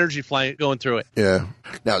the energy flying going through it. Yeah.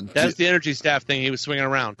 Now that's the energy staff thing he was swinging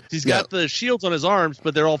around. He's got the shields on his arms,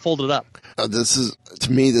 but they're all folded up.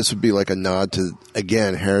 To me, this would be like a nod to,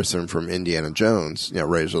 again, Harrison from Indiana Jones,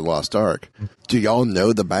 Raiders of the Lost Ark. Do y'all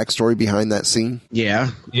know the backstory behind that scene?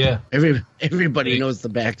 Yeah. Everybody knows the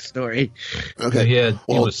backstory. Okay. Yeah,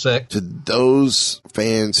 he was sick. To those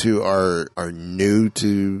fans who are new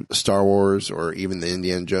to Star Wars or even the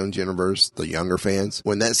Indiana Jones universe, the younger fans,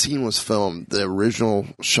 when that scene was filmed, the original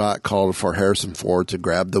shot called for Harrison Ford to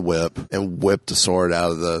grab the whip and whip the sword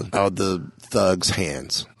out of the thug's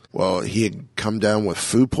hands. Well, he had come down with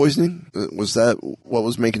food poisoning. Was that what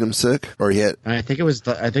was making him sick? Or he had? I think it was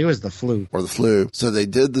the flu. Or the flu. So they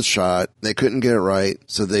did the shot. They couldn't get it right.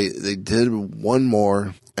 So they did one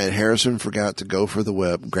more. And Harrison forgot to go for the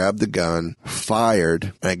whip, grabbed the gun,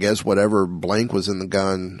 fired, and I guess whatever blank was in the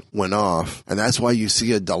gun went off. And that's why you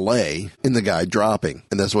see a delay in the guy dropping.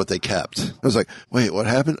 And that's what they kept. I was like, wait, what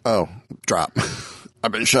happened? Oh, drop.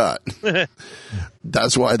 I've been shot.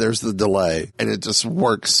 That's why there's the delay, and it just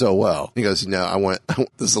works so well. He goes, this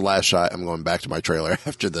is the last shot. I'm going back to my trailer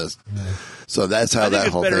after this. So that's how that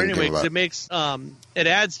whole thing came about. It makes it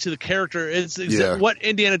adds to the character. It's what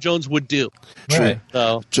Indiana Jones would do. True.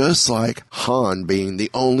 So. Just like Han being the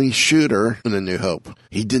only shooter in A New Hope.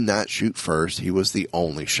 He did not shoot first. He was the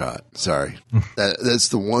only shot. Sorry. That's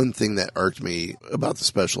the one thing that irked me about the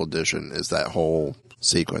special edition is that whole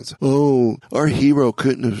sequence. Oh, our hero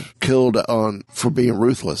couldn't have killed for being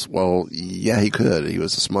ruthless. Well, yeah, he could. He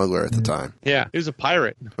was a smuggler at the time. Yeah, he was a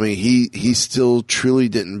pirate. I mean, he still truly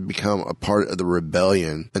didn't become a part of the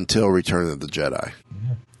rebellion until Return of the Jedi.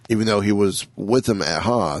 Yeah. Even though he was with them at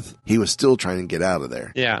Hoth, he was still trying to get out of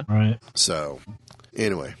there. Yeah. Right. So,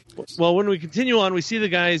 anyway. Well, when we continue on, we see the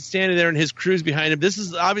guy standing there and his crew's behind him. This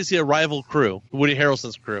is obviously a rival crew, Woody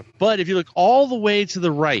Harrelson's crew. But if you look all the way to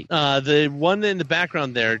the right, the one in the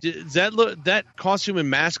background there, does that costume and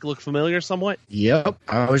mask look familiar somewhat? Yep.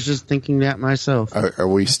 I was just thinking that myself. Are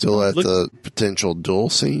we still at the potential duel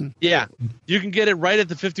scene? Yeah. You can get it right at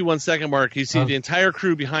the 51-second mark. You see the entire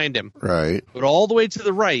crew behind him. Right. But all the way to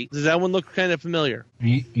the right, does that one look kind of familiar?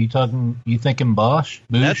 You thinking Bosch?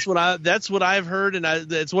 Boosh? That's what I've heard, and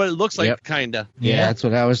that's what it looks like, kinda. Yeah, that's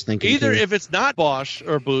what I was thinking. Either too. if it's not Bosch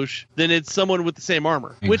or Bush, then it's someone with the same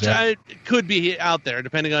armor, which could be out there,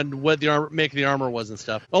 depending on what the make of the armor was and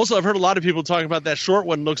stuff. Also, I've heard a lot of people talking about that short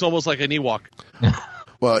one looks almost like an Ewok.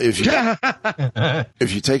 Well, if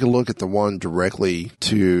you take a look at the one directly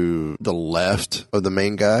to the left of the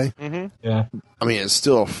main guy, Yeah. I mean, it's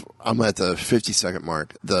still. I'm at the 50-second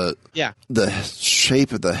mark. The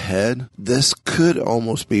shape of the head. This could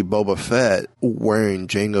almost be Boba Fett wearing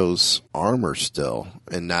Jango's armor still,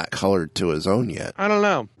 and not colored to his own yet. I don't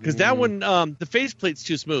know, because that one, the faceplate's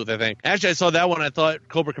too smooth. I think. Actually, I saw that one. I thought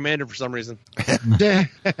Cobra Commander for some reason.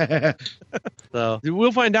 So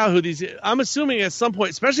we'll find out who these. I'm assuming at some point,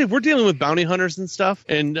 especially if we're dealing with bounty hunters and stuff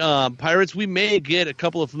and pirates, we may get a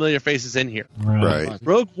couple of familiar faces in here. Right.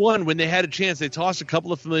 Rogue One, when they had a chance, they tossed a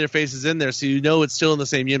couple of familiar faces in there, so you know it's still in the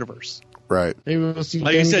same universe. Right. Maybe we'll see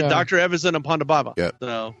Like you said, Dr. Evison and Ponda Baba. Yep.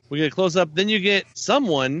 So we get a close up. Then you get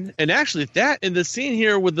someone, and actually that in the scene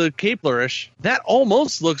here with the cape flourish, that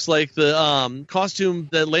almost looks like the costume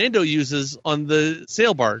that Lando uses on the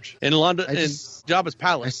sail barge in Jabba's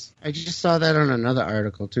palace. I just saw that on another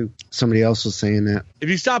article too. Somebody else was saying that. If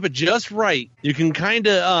you stop it just right, you can kind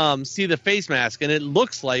of see the face mask, and it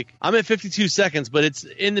looks like I'm at 52 seconds, but it's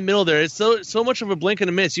in the middle there. It's so much of a blink and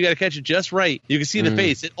a miss. You got to catch it just right. You can see the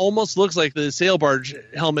face. It almost looks like the sail barge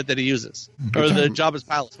helmet that he uses, or the Jabba's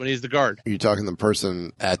palace when he's the guard. Are you talking the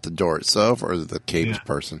person at the door itself, or the caped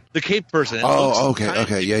person? The caped person. It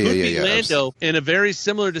Okay, yeah. Lando in a very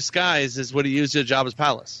similar disguise as what he used at Jabba's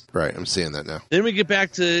palace. Right, I'm seeing that now. Then we get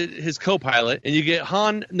back to his co-pilot, and you get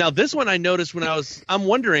Han. Now, this one I noticed when I'm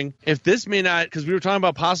wondering if this may not, because we were talking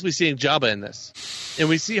about possibly seeing Jabba in this. And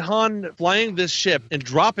we see Han flying this ship and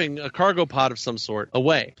dropping a cargo pod of some sort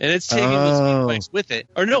away. And it's taking the speed bikes with it.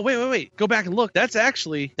 Or no, wait. Go back and look. That's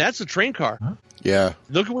a train car. Huh? Yeah.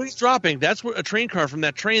 Look at what he's dropping. That's a train car from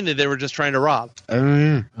that train that they were just trying to rob.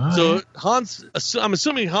 So I'm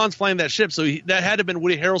assuming Han's flying that ship, so that had to have been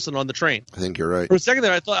Woody Harrelson on the train. I think you're right. For a second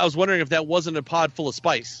there, I was wondering if that wasn't a pod full of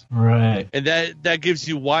spice. Right. And that gives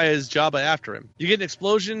you why is Jabba after him. You get an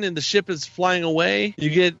explosion and the ship is flying away. You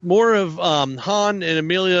get more of Han and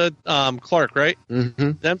Amelia Clark, right?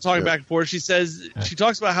 Mm-hmm. Them talking back and forth. She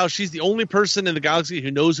talks about how she's the only person in the galaxy who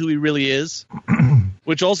knows who he really is.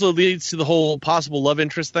 Which also leads to the whole possible love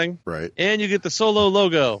interest thing. Right. And you get the Solo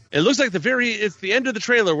logo. It looks like it's the end of the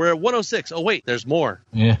trailer. We're at 106. Oh, wait, there's more.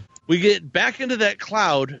 Yeah. We get back into that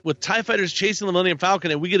cloud with TIE fighters chasing the Millennium Falcon,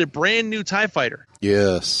 and we get a brand new TIE fighter.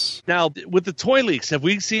 Yes. Now, with the toy leaks, have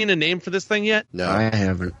we seen a name for this thing yet? No. I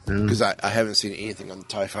haven't. Because I haven't seen anything on the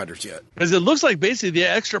TIE fighters yet. Because it looks like basically the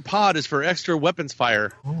extra pod is for extra weapons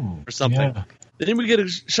fire or something. Yeah. Then we get a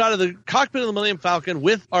shot of the cockpit of the Millennium Falcon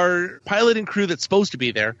with our piloting crew that's supposed to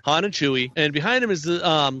be there, Han and Chewie. And behind him is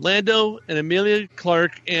Lando and Amelia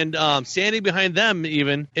Clark, and standing behind them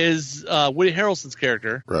even is Woody Harrelson's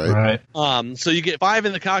character. Right. So you get 5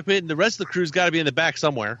 in the cockpit, and the rest of the crew's got to be in the back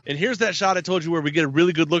somewhere. And here's that shot I told you where we get a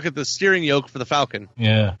really good look at the steering yoke for the Falcon.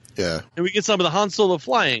 Yeah. Yeah. And we get some of the Han Solo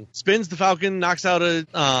flying. Spins the Falcon, knocks out a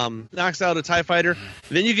TIE fighter.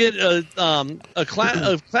 And then you get a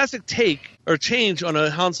classic take or change on a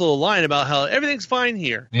Han Solo line about how everything's fine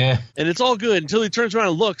here. Yeah. And it's all good until he turns around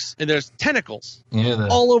and looks, and there's tentacles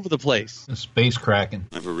all over the place. The space kraken.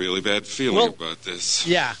 I have a really bad feeling about this.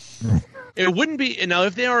 Yeah. It wouldn't be, and now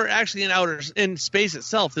if they are actually in space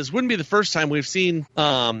itself, this wouldn't be the first time we've seen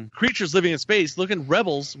creatures living in space. Look in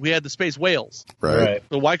Rebels, we had the space whales. Right.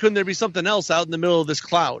 So why couldn't there be something else out in the middle of this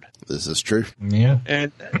cloud? This is true. Yeah.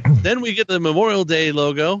 And then we get the Memorial Day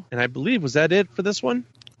logo, and I believe, was that it for this one?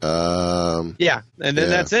 Yeah, and then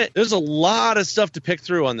that's it. There's a lot of stuff to pick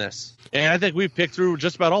through on this. And I think we've picked through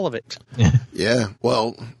just about all of it. Yeah.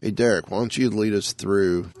 Well, hey, Derek, why don't you lead us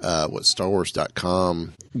through what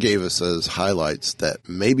StarWars.com gave us as highlights that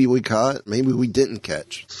maybe we caught, maybe we didn't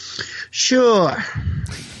catch? Sure.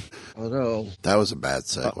 Although that was a bad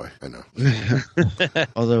segue, I know.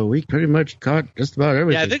 Although we pretty much caught just about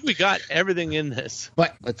everything. Yeah, I think we got everything in this.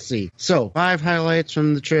 But let's see. So 5 highlights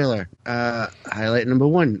from the trailer. Highlight number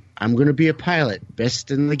 1. I'm going to be a pilot,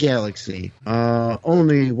 best in the galaxy.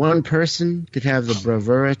 Only one person could have the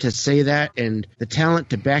bravura to say that and the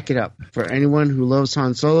talent to back it up. For anyone who loves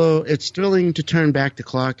Han Solo, it's thrilling to turn back the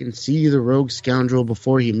clock and see the rogue scoundrel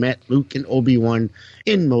before he met Luke and Obi-Wan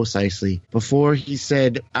in Mos Eisley, before he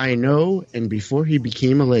said, I know, and before he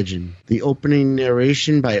became a legend. The opening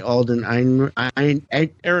narration by Alden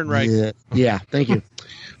Ehrenreich. Yeah, thank you.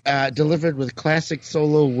 Delivered with classic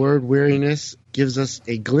Solo word weariness, gives us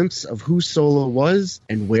a glimpse of who Solo was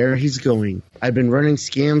and where he's going. I've been running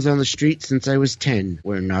scams on the street since I was 10.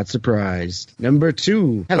 We're not surprised. Number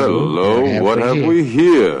 2. Hello, what have we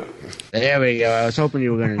here? There we go. I was hoping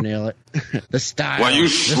you were going to nail it. The style. Why, you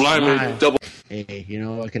slimy double... Hey, you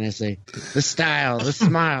know, what can I say? The style, the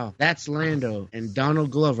smile. That's Lando. And Donald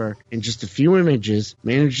Glover, in just a few images,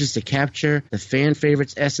 manages to capture the fan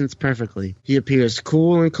favorite's essence perfectly. He appears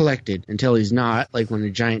cool and collected until he's not, like when a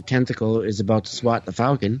giant tentacle is about to swat the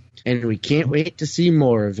Falcon. And we can't wait to see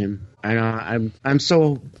more of him. I've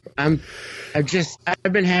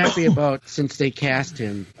been happy about, since they cast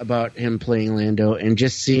him, about him playing Lando, and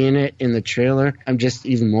just seeing it in the trailer, I'm just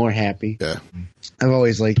even more happy. Yeah. I've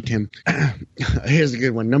always liked him. Here's a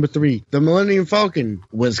good one. Number 3. The Millennium Falcon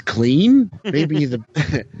was clean. Maybe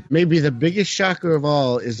the biggest shocker of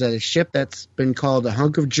all is that a ship that's been called a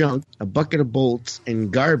hunk of junk, a bucket of bolts,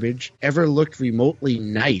 and garbage ever looked remotely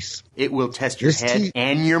nice. It will test your head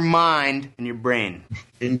and your mind and your brain.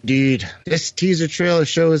 Indeed. This teaser trailer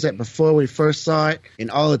shows that before we first saw it in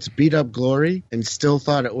all its beat-up glory and still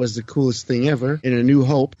thought it was the coolest thing ever, in A New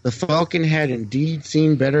Hope, the Falcon had indeed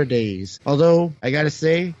seen better days. Although, I gotta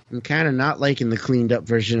say, I'm kind of not liking the cleaned-up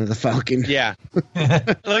version of the Falcon. Yeah.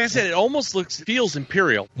 Like I said, it almost feels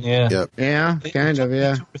Imperial. Yeah. Yep. Yeah, kind of,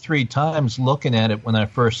 yeah. 2 or 3 times looking at it when I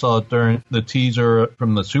first saw it during the teaser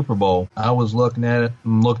from the Super Bowl. I was looking at it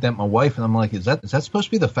and looked at my wife, and I'm like, is that supposed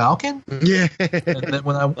to be the Falcon? Yeah. And then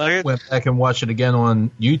when I went back and watched it again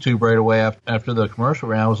on YouTube right away after the commercial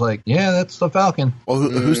ran, I was like, yeah, that's the Falcon. Well,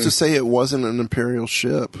 who's to say it wasn't an Imperial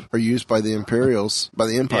ship or used by the Imperials, by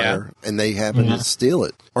the Empire, and they happened to steal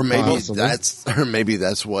it? Or maybe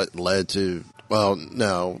that's what led to... Well,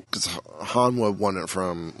 no, because Han would want it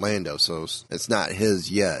from Lando, so it's not his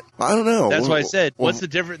yet. I don't know. That's why I said, what's the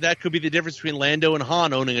difference? That could be the difference between Lando and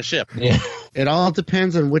Han owning a ship. Yeah. It all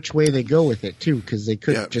depends on which way they go with it, too, because they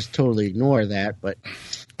could just totally ignore that, but...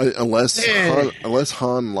 Unless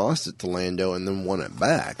Han lost it to Lando and then won it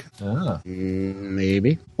back.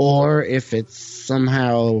 Maybe. Or if it's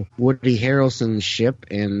somehow Woody Harrelson's ship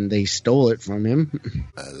and they stole it from him.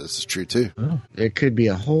 This is true, too. There could be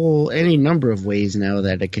any number of ways now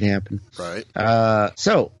that it could happen. Right.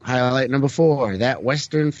 So, highlight number 4, that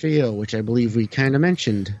Western feel, which I believe we kind of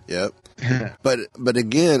mentioned. Yep. But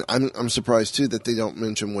again, I'm surprised too that they don't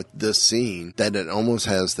mention with this scene that it almost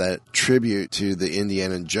has that tribute to the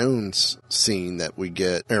Indiana Jones scene that we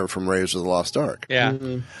get from Raiders of the Lost Ark. Yeah.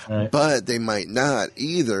 Mm-hmm. Right. But they might not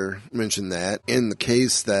either mention that in the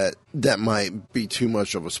case that might be too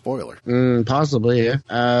much of a spoiler. Possibly,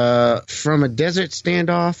 yeah. From a desert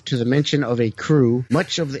standoff to the mention of a crew,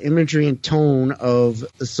 much of the imagery and tone of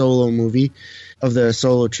the Solo movie, of the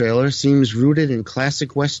Solo trailer, seems rooted in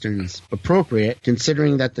classic westerns, appropriate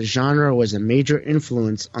considering that the genre was a major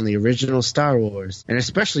influence on the original Star Wars, and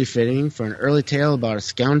especially fitting for an early tale about a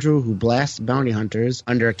scoundrel who blasts bounty hunters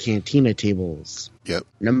under cantina tables. Yep.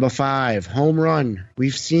 Number 5, home run.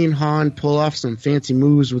 We've seen Han pull off some fancy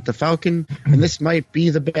moves with the Falcon, and this might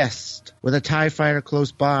be the best. With a TIE fighter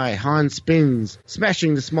close by, Han spins,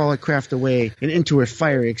 smashing the smaller craft away and into a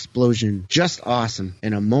fiery explosion. Just awesome,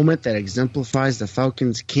 and a moment that exemplifies the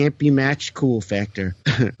Falcon's can't-be-matched cool factor.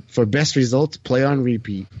 For best results, play on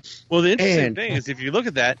repeat. Well, the interesting thing is, if you look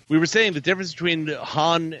at that, we were saying the difference between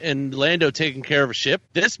Han and Lando taking care of a ship.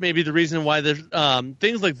 This may be the reason why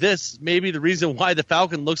things like this may be the reason why the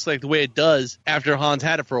Falcon looks like the way it does after Han's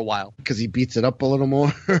had it for a while. Because he beats it up a little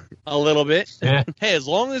more. A little bit. Yeah. Hey, as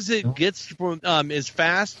long as it gets from is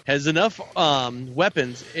fast, has enough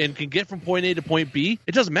weapons, and can get from point A to point B,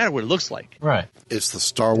 it doesn't matter what it looks like. Right. It's the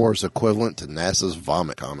Star Wars equivalent to NASA's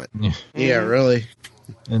Vomit Comet. Yeah, really.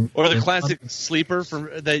 Or the classic sleeper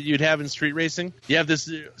that you'd have in street racing. You have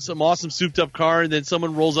some awesome souped-up car, and then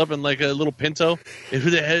someone rolls up in like a little Pinto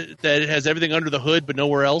that has everything under the hood but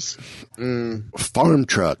nowhere else. Farm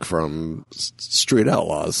truck from Street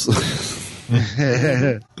Outlaws.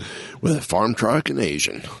 With a farm truck and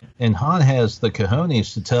Asian. And Han has the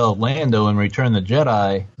cojones to tell Lando in Return the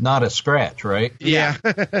Jedi, not a scratch, right? Yeah.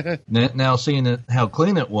 Now seeing how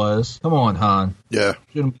clean it was, come on, Han. Yeah.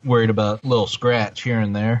 Shouldn't be worried about a little scratch here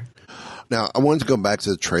and there. Now, I wanted to go back to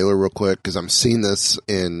the trailer real quick because I'm seeing this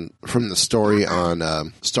from the story on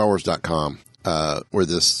StarWars.com. Where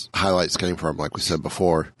this highlight's came from, like we said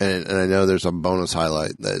before. And I know there's a bonus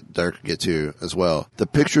highlight that Derek can get to as well. The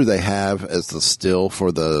picture they have as the still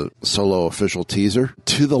for the Solo official teaser,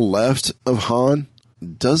 to the left of Han,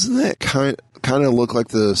 doesn't that kind of look like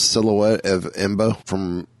the silhouette of Embo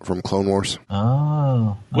from Clone Wars?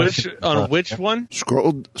 Oh. Which one?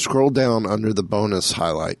 Scroll down under the bonus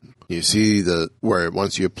highlight. You see where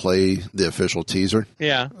once you play the official teaser,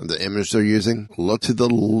 the image they're using, look to the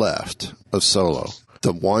left of Solo.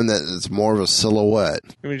 The one that is more of a silhouette.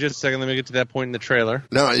 Give me just a second. Let me get to that point in the trailer.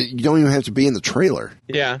 No, you don't even have to be in the trailer.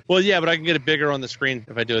 Yeah. Well, yeah, but I can get it bigger on the screen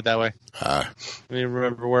if I do it that way. Let me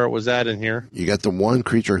remember where it was at in here. You got the one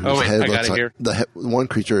creature whose head looks like... The one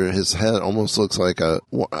creature, his head almost looks like a...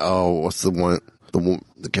 Oh, what's the one...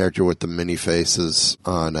 The character with the many faces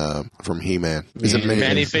on from He-Man. Is it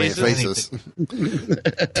many faces?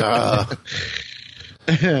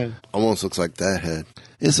 Almost looks like that head.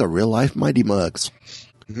 It's a real life Mighty Mugs.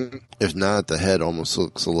 If not, the head almost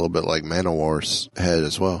looks a little bit like Manowar's head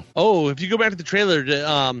as well. Oh, if you go back to the trailer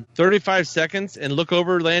to 35 seconds and look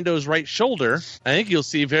over Lando's right shoulder, I think you'll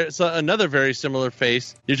see another very similar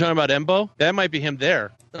face. You're talking about Embo? That might be him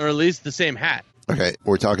there, or at least the same hat. Okay,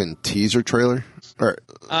 we're talking teaser trailer?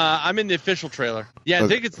 I'm in the official trailer. Yeah, I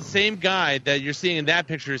think it's the same guy that you're seeing in that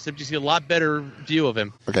picture, except you see a lot better view of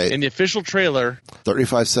him. Okay. In the official trailer.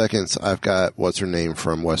 35 seconds, I've got what's her name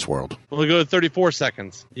from Westworld. We'll go to 34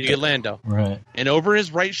 seconds. You get Lando. Right. And over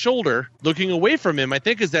his right shoulder, looking away from him, I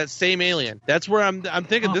think is that same alien. That's where I'm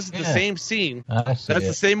thinking this is the same scene. That's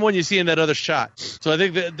the same one you see in that other shot. So I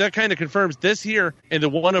think that kind of confirms this here, and the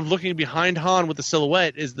one of looking behind Han with the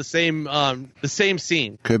silhouette is the same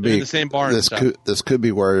scene. Could be the same bar. This could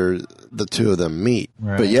be where the two of them meet.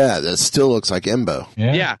 Right. But yeah, that still looks like Embo.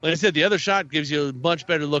 Yeah, like I said, the other shot gives you a much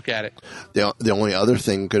better look at it. The only other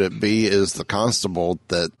thing could it be is the constable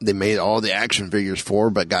that they made all the action figures for,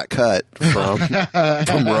 but got cut from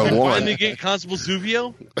Rogue One. Finally get Constable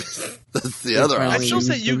Zuvio. That's the other. I still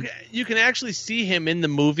say you can actually see him in the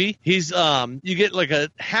movie. He's you get like a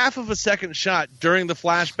half of a second shot during the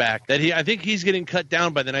flashback that I think he's getting cut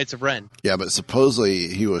down by the Knights of Ren. Yeah, but supposedly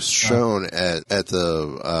he was shown at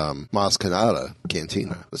the Maz Kanata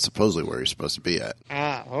cantina. That's supposedly where he's supposed to be at.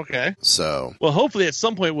 Ah, okay. So, well, hopefully at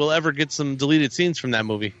some point we'll ever get some deleted scenes from that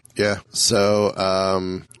movie. Yeah. So,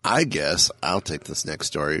 I guess I'll take this next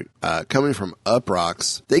story. Coming from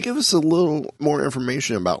Uproxx, they give us a little more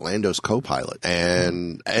information about Lando's co-pilot.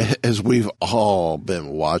 And as we've all been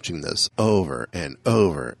watching this over and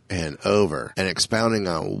over and over and expounding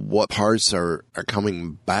on what parts are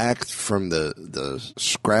coming back from the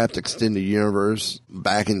scrapped extended universe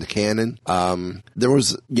back into canon, there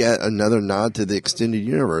was yet another nod to the extended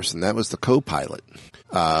universe, and that was the co-pilot.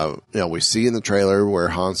 We see in the trailer where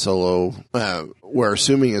Han Solo, we're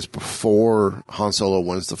assuming it's before Han Solo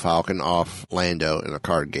wins the Falcon off Lando in a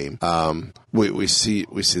card game. We see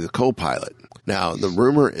the co-pilot. Now, the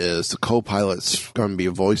rumor is the co-pilot's going to be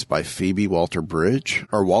voiced by Phoebe Waller-Bridge,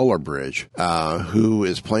 who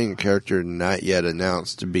is playing a character not yet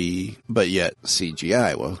announced to be, but yet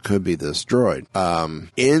CGI. Well, it could be this droid.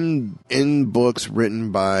 In books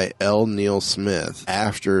written by L. Neil Smith,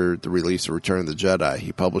 after the release of Return of the Jedi,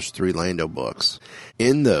 he published 3 Lando books.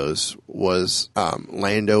 In those was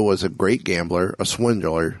Lando was a great gambler, a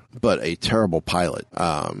swindler, but a terrible pilot.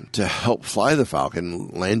 To help fly the Falcon,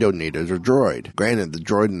 Lando needed a droid. Granted, the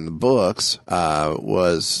droid in the books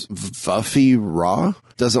was Vuffy Raw.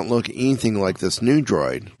 Doesn't look anything like this new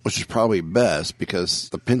droid, which is probably best because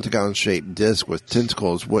the pentagon-shaped disc with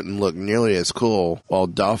tentacles wouldn't look nearly as cool while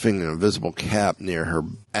doffing an invisible cap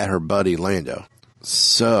at her buddy Lando.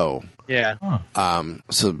 So... Yeah.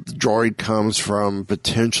 So the droid comes from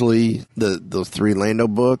potentially the 3 Lando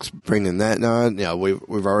books, bringing that nod. Yeah,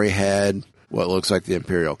 we've already had what looks like the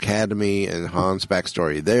Imperial Academy and Han's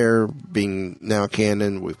backstory there being now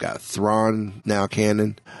canon. We've got Thrawn now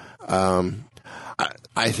canon.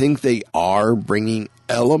 I think they are bringing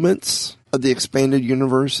elements of the expanded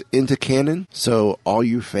universe into canon. So all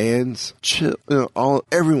you fans, chill.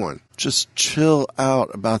 Everyone. Just chill out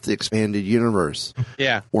about the expanded universe.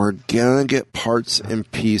 Yeah. We're gonna get parts and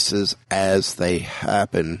pieces as they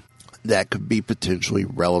happen. that could be potentially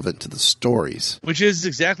relevant to the stories. Which is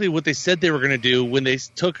exactly what they said they were going to do when they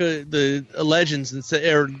took the Legends and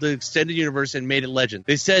or the extended universe and made it Legend.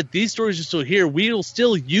 They said these stories are still here. We'll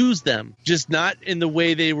still use them, just not in the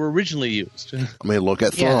way they were originally used. I mean, look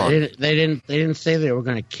at Thrawn. Yeah, they didn't say they were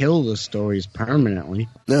going to kill the stories permanently.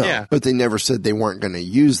 No, Yeah. but they never said they weren't going to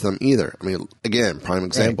use them either. I mean, again, prime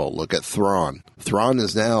example, look at Thrawn. Thrawn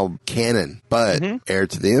is now canon, but Heir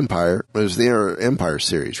to the Empire was the Empire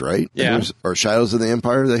series, right? Yeah. Or Shadows of the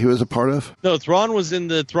Empire that he was a part of? No, Thrawn was in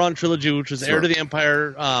the Thrawn trilogy, which was Heir to the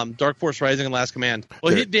Empire, Dark Force Rising, and Last Command.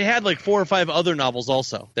 Well, they had like 4 or 5 other novels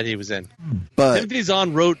also that he was in. But Timothy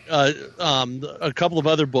Zahn wrote a couple of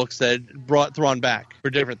other books that brought Thrawn back for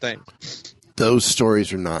different things. those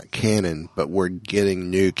stories are not canon, but we're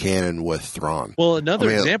getting new canon with Thrawn. Well, another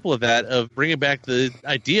example of that, of bringing back the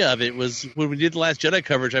idea of it, was when we did the Last Jedi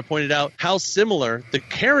coverage. I pointed out how similar the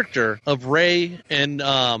character of Rey and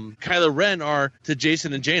Kylo Ren are to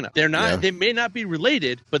Jason and Jaina. They're not; they may not be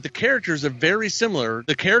related, but the characters are very similar.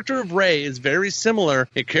 The character of Rey is very similar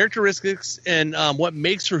in characteristics and what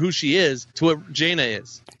makes her who she is to what Jaina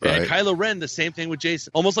is. And Kylo Ren, the same thing with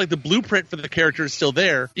Jason. Almost like the blueprint for the character is still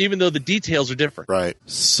there, even though the details are different. Right.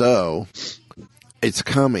 So it's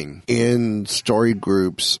coming in story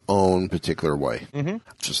groups' own particular way. Mm-hmm.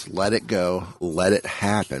 Just let it go, let it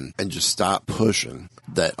happen, and just stop pushing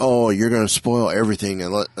that, oh, you're going to spoil everything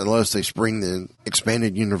unless they bring the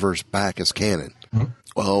expanded universe back as canon. Mm-hmm.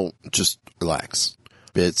 Well, just relax.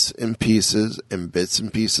 Bits and pieces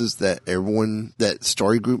that everyone, that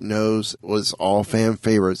story group knows was all fan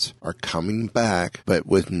favorites, are coming back, but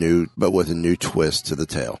with a new twist to the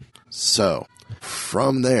tale. So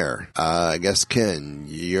from there, I guess, Ken,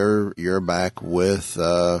 you're back with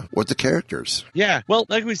the characters. Yeah, well,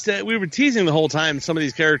 like we said, we were teasing the whole time some of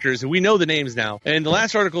these characters, and we know the names now. And the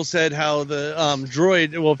last article said how the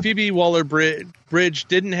droid, well, Phoebe Waller-Bridge we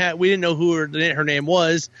didn't know who her name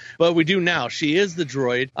was, but we do now. She is the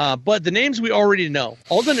droid. But the names we already know.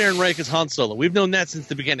 Alden Ehrenreich is Han Solo. We've known that since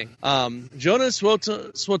the beginning. Jonas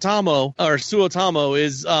Suotamo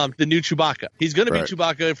is the new Chewbacca. He's going to be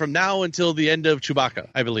Chewbacca from now until the end of Chewbacca,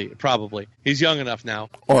 I believe, probably. He's young enough now.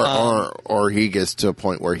 Or he gets to a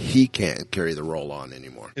point where he can't carry the role on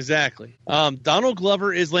anymore. Exactly. Donald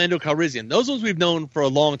Glover is Lando Calrissian. Those ones we've known for a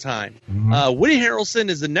long time. Mm-hmm. Woody Harrelson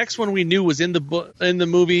is the next one we knew was in the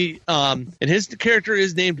movie, and his character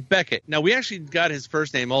is named Beckett. Now, we actually got his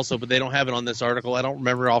first name also, but they don't have it on this article. I don't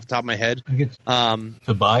remember off the top of my head. I think it's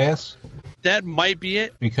Tobias. That might be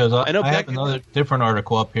it. Because I have another different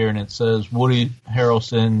article up here, and it says Woody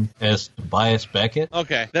Harrelson as Tobias Beckett.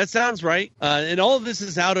 Okay, that sounds right. And all of this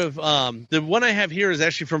is out of the one I have here is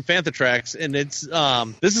actually from Fantatrax, and it's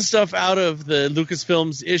this is stuff out of the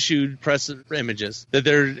Lucasfilm's issued press images that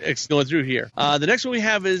they're going through here. The next one we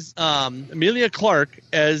have is Emilia Clarke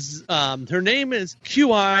as her name is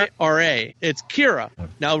Qira. It's Kira.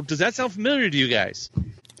 Now, does that sound familiar to you guys?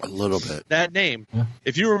 A little bit. That name. Yeah.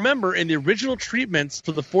 If you remember, in the original treatments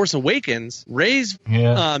for The Force Awakens, Rey's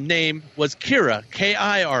name was Kira,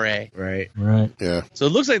 Kira. Right. Yeah. So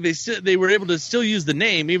it looks like they were able to still use the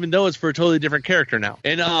name, even though it's for a totally different character now.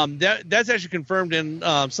 And that's actually confirmed in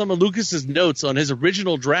some of Lucas's notes on his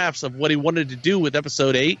original drafts of what he wanted to do with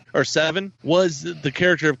Episode 8 or 7 was the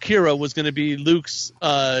character of Kira was going to be Luke's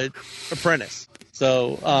apprentice.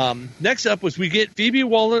 So next up was we get Phoebe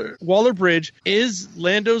Waller-Bridge is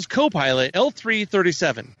Lando's co-pilot,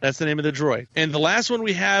 L337. That's the name of the droid. And the last one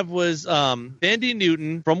we have was Thandie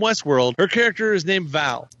Newton from Westworld. Her character is named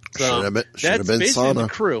Val. So should have been Sana. The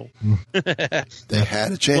crew. They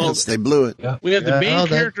had a chance. They blew it. Yeah. We have the main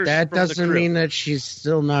characters. That from doesn't the crew. mean that she's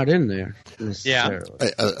still not in there. Yeah.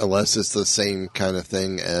 Unless it's the same kind of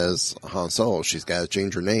thing as Han Solo. She's got to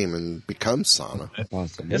change her name and become Sana.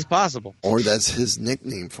 It's possible. Or that's his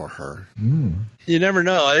nickname for her. You never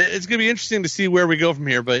know. It's going to be interesting to see where we go from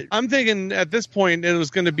here. But I'm thinking at this point it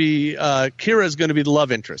was going to be Kira's going to be the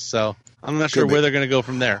love interest. So I'm not sure where they're going to go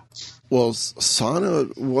from there. Well, Sana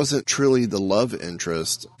wasn't truly the love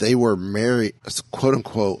interest. They were married, quote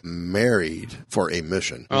unquote, married for a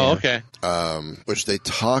mission. Oh, okay. Which they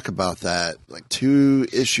talk about that like 2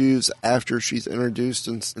 issues after she's introduced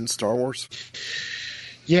in Star Wars.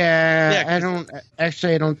 Yeah, I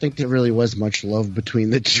don't think there really was much love between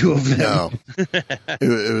the two of them. No.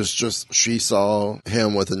 it was just she saw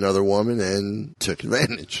him with another woman and took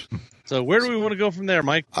advantage. So where do we want to go from there,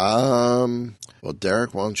 Mike? Well,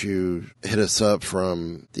 Derek, why don't you hit us up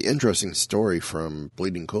from the interesting story from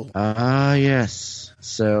Bleeding Cool? Yes.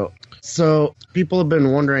 So people have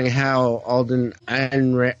been wondering how Alden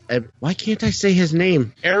Ehrenreich, why can't I say his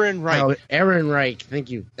name? Ehrenreich. Ehrenreich. Thank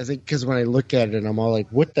you. I think because when I look at it, I'm all like,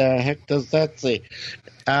 what the heck does that say?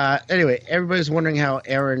 Anyway, everybody's wondering how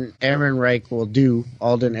Alden Ehrenreich will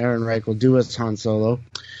do as Han Solo.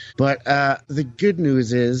 But the good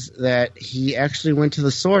news is that he actually went to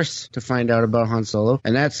the source to find out about Han Solo,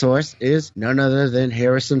 and that source is none other than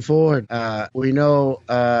Harrison Ford. We know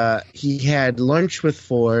he had lunch with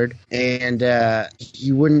Ford, and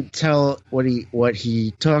he wouldn't tell what he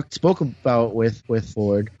spoke about with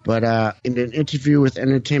Ford. But in an interview with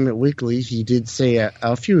Entertainment Weekly, he did say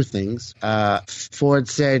a few things. Ford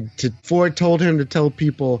told him to tell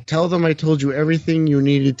people, "Tell them I told you everything you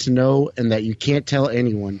needed to know, and that you can't tell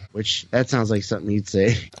anyone." Which that sounds like something he'd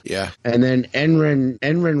say. Yeah. And then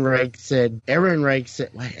Ehrenreich said,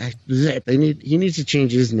 he needs to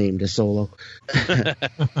change his name to Solo.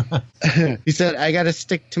 He said, "I got to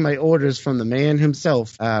stick to my orders from the man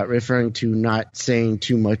himself," referring to not saying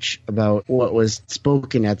too much about what was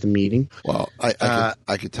spoken at the meeting. Well,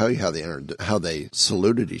 I could tell you how they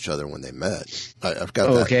saluted each other when they met. I've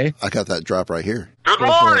got that. Okay. I got that drop right here. Good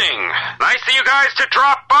morning. Nice of you guys to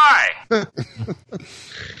drop by.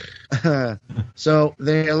 So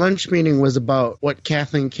their lunch meeting was about what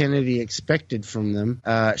Kathleen Kennedy expected from them.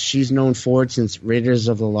 She's known Ford since Raiders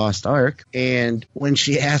of the Lost Ark, and when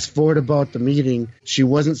she asked Ford about the meeting, she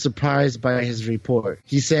wasn't surprised by his report.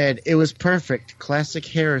 He said, "It was perfect. Classic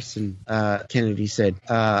Harrison," Kennedy said.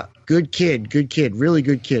 Good kid, really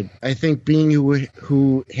good kid. I think being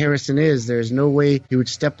who Harrison is, there's no way he would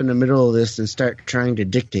step in the middle of this and start trying to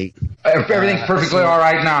dictate. Everything's perfectly all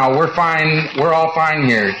right now. We're fine. We're all fine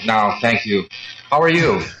here now. Thank you. How are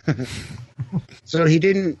you?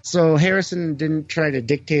 So Harrison didn't try to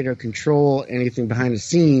dictate or control anything behind the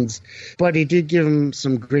scenes, but he did give him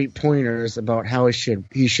some great pointers about how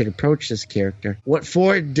he should approach this character. What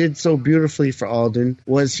Ford did so beautifully for Alden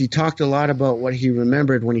was he talked a lot about what he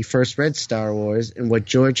remembered when he first read Star Wars and what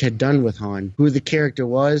George had done with Han, who the character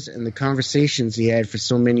was, and the conversations he had for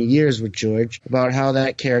so many years with George about how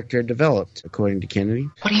that character developed, according to Kennedy.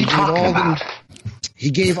 What are you talking about? He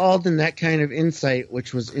gave Alden that kind of insight,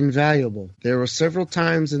 which was invaluable. There were several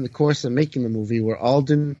times in the course of making the movie where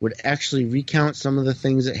Alden would actually recount some of the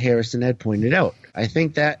things that Harrison had pointed out. I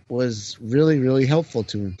think that was really, really helpful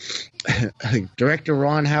to him. Director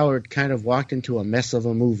Ron Howard kind of walked into a mess of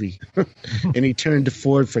a movie, and he turned to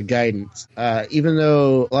Ford for guidance. Even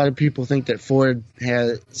though a lot of people think that Ford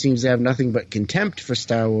seems to have nothing but contempt for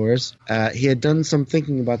Star Wars, he had done some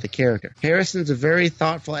thinking about the character. Harrison's a very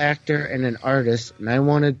thoughtful actor and an artist, and I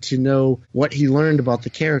wanted to know what he learned about the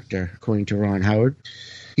character, according to Ron Howard.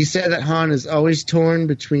 He said that Han is always torn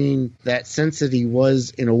between that sense that he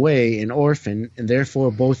was, in a way, an orphan, and therefore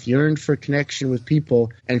both yearned for connection with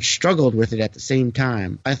people and struggled with it at the same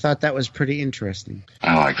time. I thought that was pretty interesting.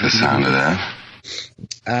 I like the sound of that.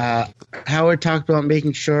 Howard talked about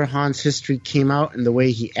making sure Han's history came out in the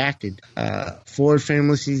way he acted. Ford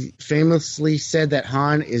famously said that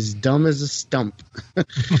Han is dumb as a stump.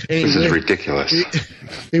 This is ridiculous.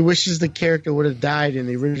 He wishes the character would have died in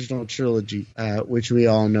the original trilogy, which we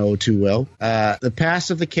all know too well. The past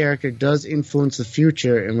of the character does influence the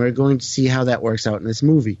future, and we're going to see how that works out in this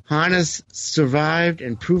movie. Han has survived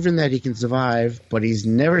and proven that he can survive, but he's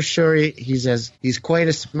never sure he's quite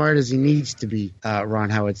as smart as he needs to be, Ron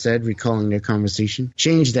Howard said, recalling their conversation.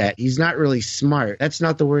 Change that. He's not really smart. That's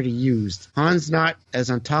not the word he used. Han's not as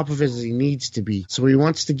on top of it as he needs to be, so he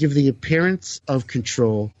wants to give the appearance of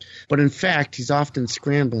control, but in fact, he's often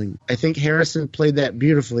scrambling. I think Harrison played that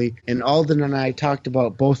beautifully, and Alden and I talked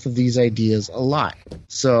about both of these ideas a lot.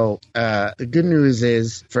 So, the good news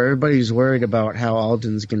is, for everybody who's worried about how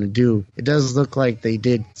Alden's going to do, it does look like they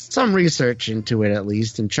did some research into it at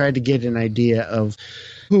least, and tried to get an idea of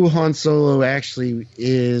who Han Solo actually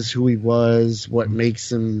is, who he was, what makes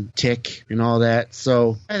him tick, and all that.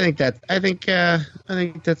 So I think that's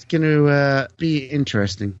going to be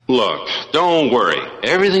interesting. Look, don't worry.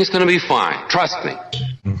 Everything's going to be fine. Trust me.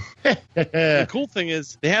 The cool thing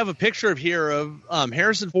is they have a picture here of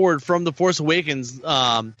Harrison Ford from The Force Awakens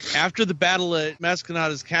after the battle at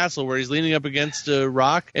Maskanata's castle, where he's leaning up against a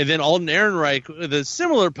rock, and then Alden Ehrenreich with a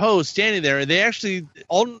similar pose standing there.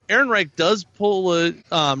 Alden Ehrenreich does pull a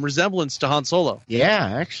resemblance to Han Solo.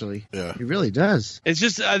 Yeah, actually, yeah, he really does. I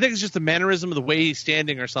think it's just the mannerism of the way he's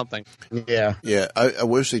standing or something. Yeah. I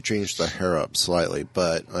wish they changed the hair up slightly,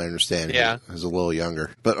 but I understand. Yeah, he was a little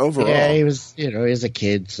younger, but overall, yeah, he was a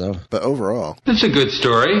kid, so. But overall, It's a good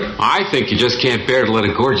story. I think you just can't bear to let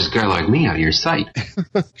a gorgeous guy like me out of your sight.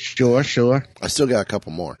 Sure. I still got a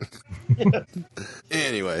couple more.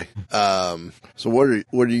 Anyway, so what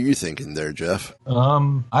are you thinking there, Jeff?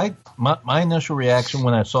 My initial reaction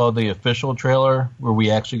when I saw the official trailer where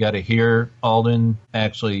we actually got to hear Alden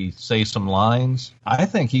actually say some lines, I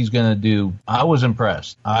think he's going to do. I was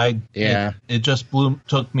impressed. It just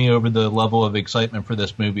took me over the level of excitement for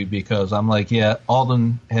this movie because I'm like, yeah,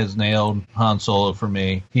 Alden has nailed Han Solo for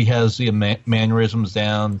me. He has the mannerisms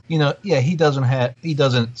down. He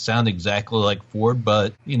doesn't sound exactly like Ford,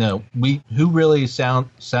 but who really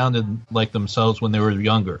sounded like themselves when they were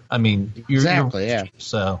younger. I mean, yeah.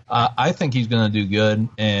 So I think he's going to do good,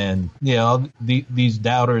 and these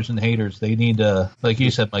doubters and haters, they need to, like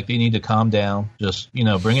you said, Mike, they need to calm down. Just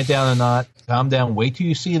bring it down a notch. Calm down. Wait till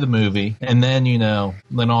you see the movie, and then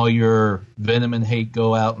then all your venom and hate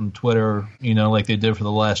go out on Twitter, like they did for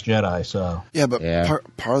The Last Jedi. So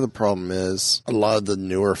part of the problem is a lot of the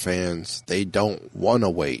newer fans, they don't want to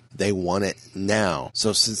wait. They want it now.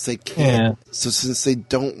 So since they can't, since they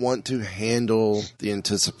don't want to handle the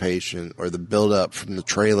anticipation or the build up from the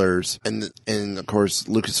trailers, and of course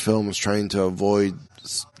Lucasfilm is trying to avoid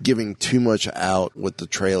giving too much out with the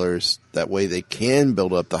trailers. That way they can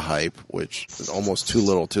build up the hype, which is almost too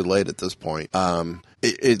little too late at this point.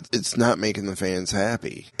 It's not making the fans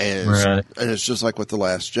happy. And it's just like with The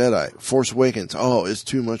Last Jedi. Force Awakens, it's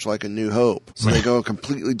too much like A New Hope. So they go a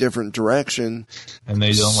completely different direction. And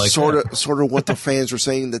they don't like sort of what the fans were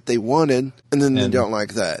saying that they wanted, and then they don't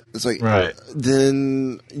like that. It's like,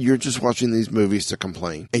 then you're just watching these movies to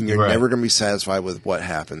complain. And you're never going to be satisfied with what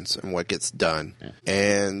happens and what gets done.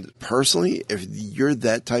 And personally, if you're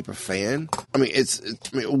that type of fan,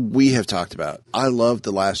 we have talked about, I love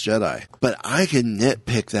The Last Jedi, but I can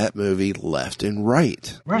nitpick that movie left and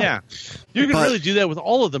right. Yeah, you can really do that with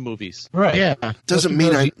all of the movies. Right. Yeah. Doesn't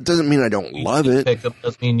mean I don't love it.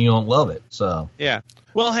 Doesn't mean you don't love it. So yeah.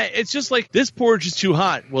 Well, hey, it's just like this porridge is too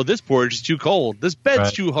hot. Well, this porridge is too cold. This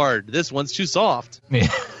bed's too hard. This one's too soft. Yeah.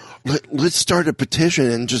 Let's start a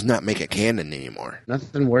petition and just not make it canon anymore.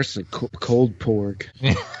 Nothing worse than cold pork.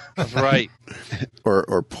 That's right.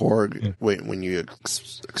 Or pork when you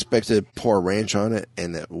expected to pour ranch on it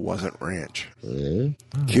and it wasn't ranch.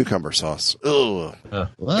 Cucumber sauce. Ugh.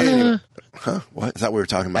 Anyway, what? I thought we were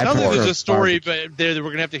talking about I don't pork. think there's a story but there that we're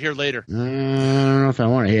going to have to hear later. I don't know if I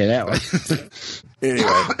want to hear that one.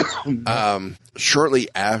 Anyway, shortly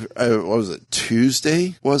after, what was it,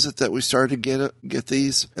 Tuesday? Was it that we started to get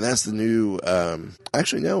these? And that's the new,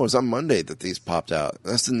 actually, no, it was on Monday that these popped out.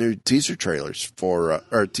 That's the new teaser trailers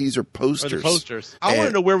or teaser posters. Or the posters. I want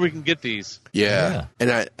to know where we can get these. Yeah.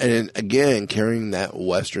 And again, carrying that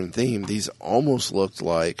Western theme, these almost looked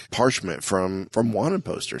like parchment from wanted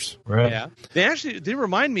posters. Right. Yeah. They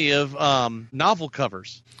remind me of novel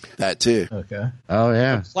covers. That too. Okay. Oh,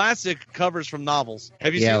 yeah. Classic covers from novels.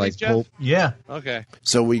 Have you seen these, Jeff? Pulp. Yeah. Okay.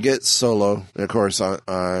 So we get Solo, and of course,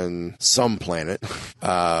 on some planet,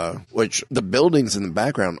 which the buildings in the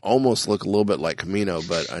background almost look a little bit like Camino,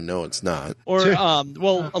 but I know it's not. Or, a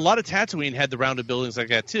lot of Tatooine had the rounded buildings like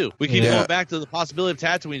that, too. We keep going back to the possibility of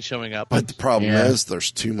Tatooine showing up. But the problem is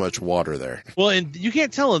there's too much water there. Well, and you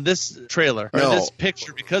can't tell in this trailer, or this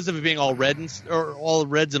picture, because of it being all red or all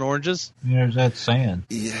reds and oranges. There's that sand.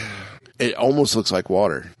 Yeah. It almost looks like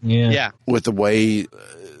water. Yeah. With the way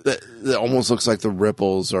it almost looks like the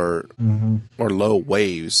ripples or low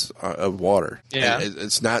waves of water. Yeah.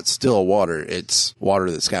 It's not still water. It's water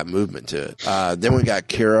that's got movement to it. Then we got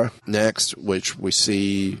Kira next, which we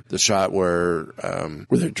see the shot where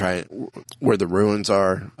the ruins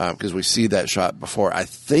are, because we see that shot before. I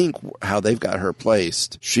think how they've got her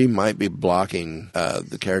placed, she might be blocking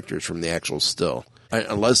the characters from the actual still.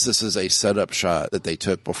 Unless this is a setup shot that they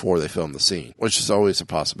took before they filmed the scene, which is always a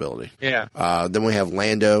possibility. Yeah. Then we have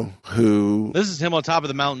Lando, who... This is him on top of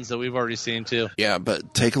the mountains that we've already seen, too. Yeah,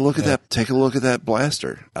 but take a look at that. Take a look at that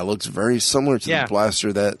blaster. It looks very similar to the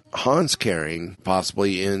blaster that Han's carrying,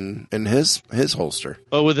 possibly in his holster.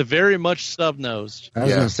 But with a very much snub-nosed. I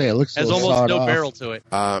was going to say, it looks has almost no barrel to it.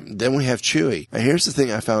 Then we have Chewie. And here's the thing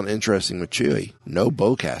I found interesting with Chewie. No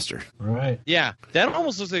bowcaster. Right. Yeah, that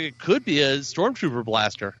almost looks like it could be a Stormtrooper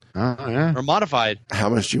blaster. Oh, yeah. Or modified. How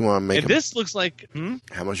much do you want to make? And this looks like...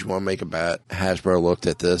 How much you want to make a bet? Hasbro looked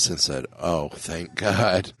at this and said, "Oh, thank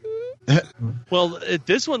God." Well,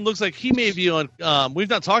 this one looks like he may be on. We've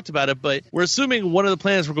not talked about it, but we're assuming one of the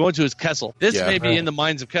planets we're going to is Kessel. This may be in the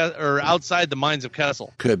mines of Kessel, or outside the mines of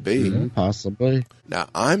Kessel. Could be, possibly. Now,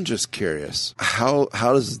 I'm just curious how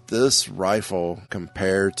does this rifle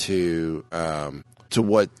compare to to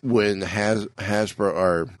what when Hasbro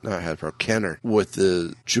or not Hasbro, Kenner with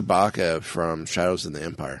the Chewbacca from Shadows of the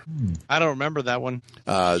Empire. I don't remember that one.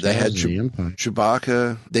 They had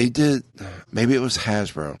Chewbacca. They did, maybe it was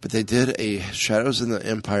Hasbro, but they did a Shadows of the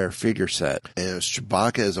Empire figure set, and it was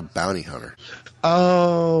Chewbacca as a bounty hunter.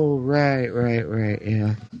 Oh, right,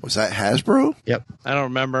 yeah. Was that Hasbro? Yep. I don't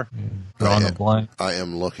remember. Drawing a blank. I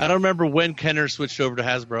am looking. I don't remember when Kenner switched over to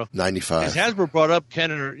Hasbro. 95. Because Hasbro brought up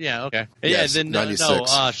Kenner. Yeah, okay. Yes, yeah, then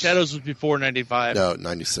 96. Shadows was before 95. No,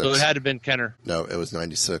 96. So it had to have been Kenner. No, it was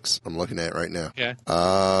 96. I'm looking at it right now. Okay.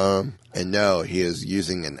 And no, he is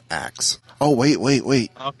using an axe. Oh, wait.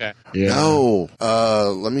 Okay. Yeah. No.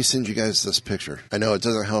 Let me send you guys this picture. I know it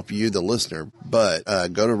doesn't help you, the listener, but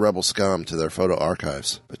go to Rebel Scum to their photo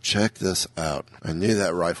archives. But check this out. I knew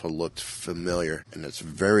that rifle looked familiar, and it's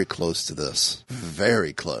very close to this.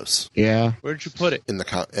 Very close. Yeah. Where'd you put it? In the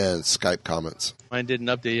Skype comments. Mine didn't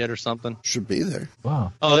update yet or something. Should be there.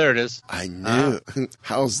 Wow. Oh, there it is. I knew.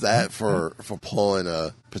 How's that for pulling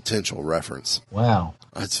a potential reference? Wow.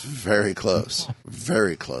 That's very close.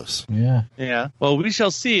 Very close. Yeah. Yeah. Well, we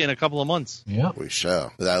shall see in a couple of months. Yeah. We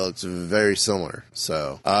shall. That looks very similar.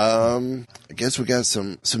 So, I guess we got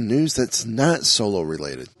some news that's not Solo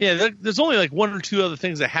related. Yeah, there's only like one or two other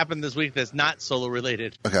things that happened this week that's not Solo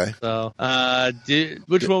related. Okay. So,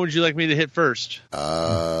 which one would you like me to hit first?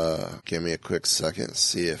 Give me a quick second.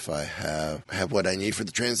 See if I have what I need for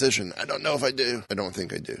the transition. I don't know if I do. I don't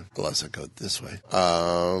think I do, unless I go this way.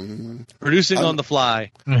 Producing on the fly.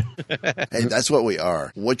 Hey, that's what we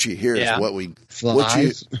are. What you hear is what we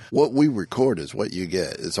what we record is what you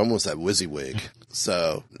get. It's almost that WYSIWYG.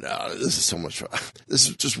 So, no, this is so much fun. This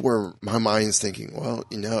is just where my mind's thinking, well,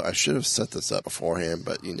 I should have set this up beforehand,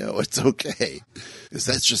 but, it's okay. Because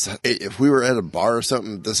that's just, if we were at a bar or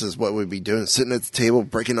something, this is what we'd be doing, sitting at the table,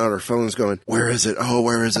 breaking out our phones, going, where is it? Oh,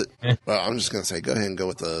 where is it? Well, I'm just going to say, go ahead and go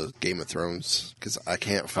with the Game of Thrones, because I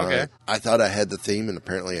can't find it. I thought I had the theme, and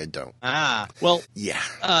apparently I don't. Well, yeah.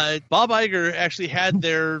 Bob Iger actually had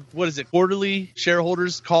their, quarterly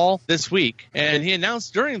shareholders call this week, and he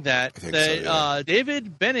announced during that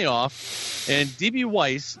David Benioff and D.B.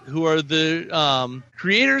 Weiss, who are the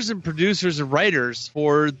creators and producers and writers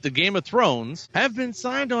for the Game of Thrones, have been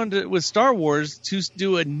signed on with Star Wars to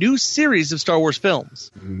do a new series of Star Wars films.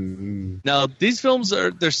 Mm-hmm. Now, these films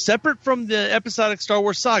they're separate from the episodic Star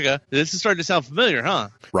Wars saga. This is starting to sound familiar, huh?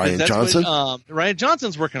 Rian Johnson? Ryan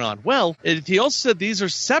Johnson's working on. Well, he also said these are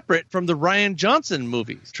separate from the Rian Johnson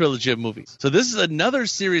trilogy of movies. So this is another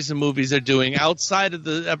series of movies they're doing outside of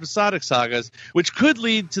the episodic sagas, which could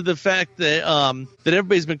lead to the fact that that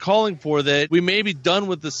everybody's been calling for, that we may be done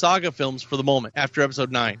with the saga films for the moment after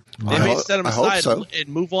episode 9. They may set them aside and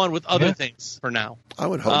move on with other things for now. I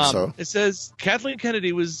would hope so. It says, Kathleen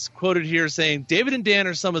Kennedy was quoted here saying, David and Dan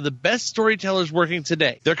are some of the best storytellers working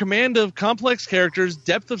today. Their command of complex characters,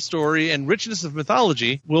 depth of story, and richness of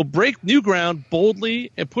mythology will break new ground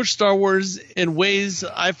boldly and push Star Wars in ways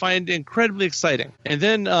I find incredibly exciting. And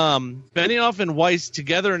then Benioff and Weiss,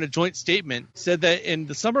 together in a joint statement, said that in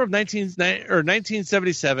the summer of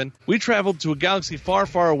 1977, we traveled to a galaxy far,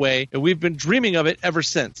 far away, and we've been dreaming of it ever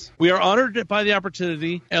since. We are honored by the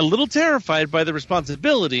opportunity and a little terrified by the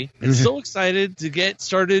responsibility, and so excited to get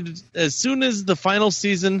started as soon as the final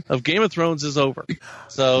season of Game of Thrones is over.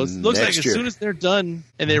 So it looks like as soon as they're done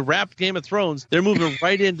and they wrap Game of Thrones, they're moving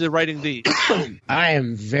right into writing these. I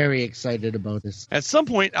am very excited about this. At some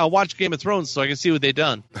point, I'll watch Game of Thrones so I can see what they've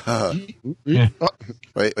done.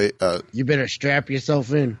 Wait. You better strap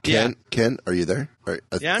yourself in. Ken, are you there?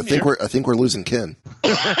 I think we're losing Ken.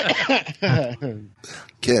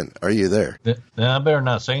 Ken, are you there? I better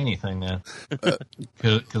not say anything then,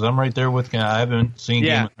 because I'm right there with Ken. I haven't seen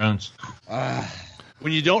Game of Thrones.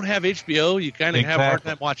 When you don't have HBO, you kind of have a hard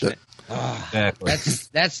time watching it. Exactly.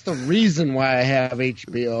 That's the reason why I have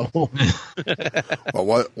HBO.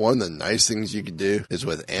 Well, one of the nice things you could do is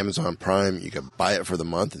with Amazon Prime, you could buy it for the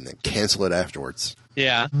month and then cancel it afterwards.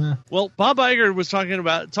 Yeah. Well, Bob Iger was talked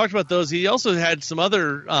about those. He also had some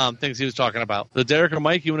other things he was talking about. So Derek or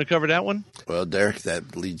Mike, you want to cover that one? Well, Derek,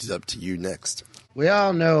 that leads up to you next. We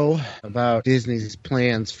all know about Disney's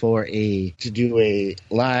plans to do a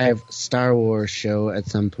live Star Wars show at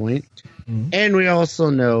some point. Mm-hmm. And we also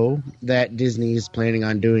know that Disney is planning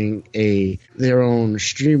on doing their own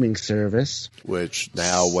streaming service. Which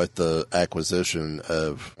now, with the acquisition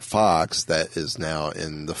of Fox, that is now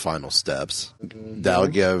in the final steps. Mm-hmm. That'll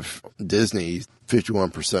give Disney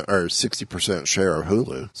 51% or 60% share of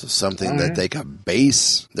Hulu. So something that they could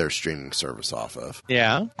base their streaming service off of.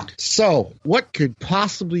 Yeah. So, what could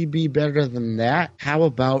possibly be better than that? How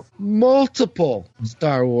about multiple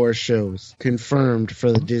Star Wars shows confirmed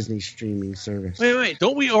for the Disney streaming service? Wait.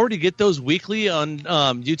 Don't we already get those weekly on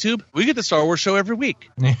YouTube? We get the Star Wars show every week.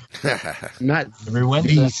 Not Every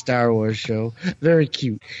Wednesday. the Star Wars show. Very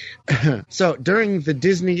cute. So, during the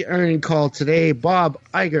Disney earning call today, Bob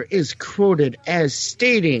Iger is quoted as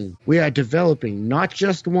stating, "We are developing not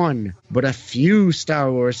just one, but a few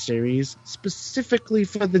Star Wars series specifically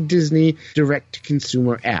for the Disney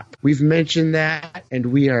direct-to-consumer app. We've mentioned that, and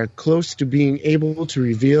we are close to being able to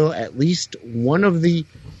reveal at least one of the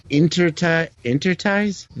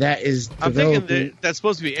entities that is I'm developing." thinking that's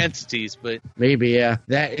supposed to be entities, but Maybe, yeah.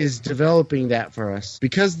 That is developing that for us.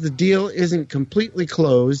 Because the deal isn't completely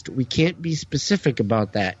closed, we can't be specific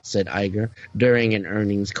about that, said Iger during an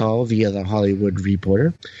earnings call via The Hollywood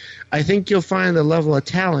Reporter. I think you'll find the level of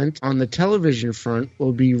talent on the television front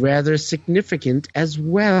will be rather significant as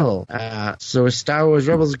well. So Star Wars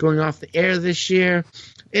Rebels is going off the air this year.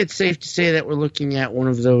 It's safe to say that we're looking at one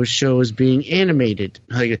of those shows being animated.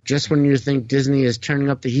 Like, just when you think Disney is turning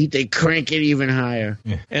up the heat, they crank it even higher.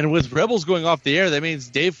 and with Rebels going off the air, that means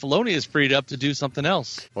Dave Filoni is freed up to do something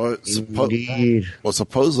else. Well, Indeed.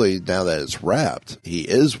 supposedly now that it's wrapped, he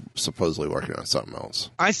is supposedly working on something else.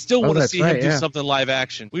 I still want to that's see right, him do yeah. something live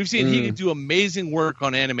action. We've seen he can do amazing work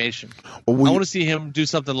on animation. Well, I want to see him do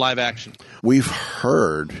something live action. We've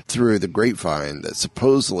heard through the grapevine that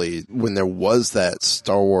supposedly when there was that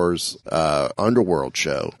Star Wars Underworld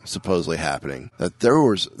show supposedly happening, that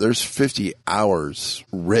there's 50 hours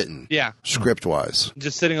written, Yeah. script wise.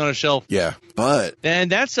 Just sitting on a shelf. Yeah, but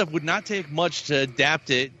And that stuff would not take much to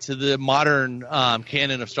adapt it to the modern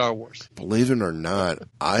canon of Star Wars. believe it or not,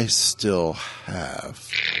 I still have.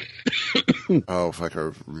 Oh, if I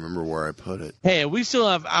could remember where I put it. Hey, we still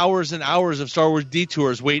have hours and hours of Star Wars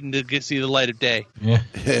detours waiting to see the light of day. Yeah.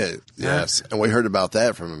 Yes, and we heard about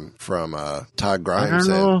that from Todd Grimes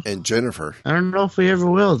and Jennifer. I don't know if we ever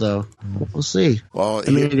will, though. We'll see. Well,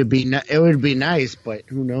 I mean, it would be nice, but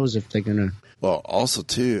who knows if they're gonna. Well, also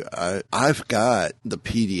too, I've got the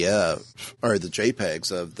PDF or the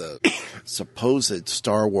JPEGs of the supposed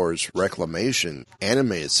Star Wars Reclamation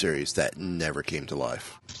animated series that never came to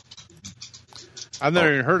life. I've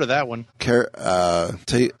never even heard of that one. I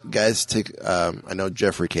know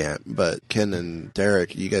Jeffrey can't, but Ken and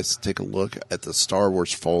Derek, you guys take a look at the Star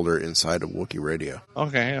Wars folder inside of Wookiee Radio.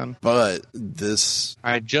 Okay, hang on. But this,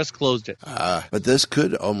 I just closed it. but this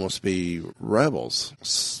could almost be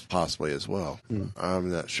Rebels, possibly as well.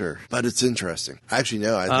 I'm not sure, but it's interesting. Actually,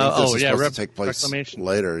 no, I think this is supposed to take place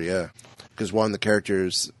later. Yeah. Because one of the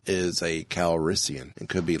characters is a Calrissian and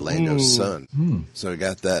could be Lando's son. So we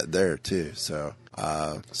got that there, too. So,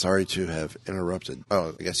 sorry to have interrupted.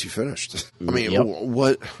 Oh, I guess you finished. I mean,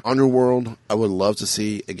 what Underworld, I would love to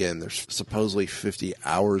see. Again, there's supposedly 50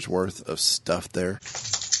 hours worth of stuff there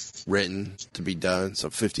written to be done. So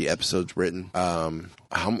 50 episodes written.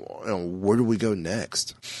 Where do we go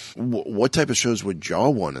next? What type of shows would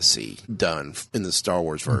y'all want to see done in the Star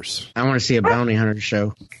Wars verse? I want to see a bounty hunter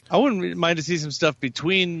show. I wouldn't mind to see some stuff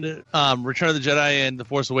between Return of the Jedi and The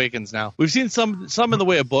Force Awakens now. We've seen some in the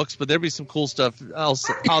way of books, but there'd be some cool stuff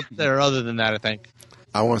else out there other than that, I think.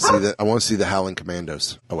 I want to see that. I want to see the Howling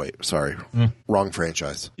Commandos. Oh wait, sorry, wrong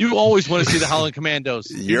franchise. You always want to see the Howling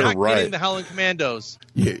Commandos. You're not right. Getting the Howling Commandos.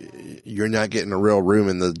 You're not getting a real room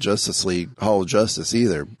in the Justice League Hall of Justice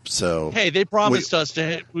either. So hey, they promised us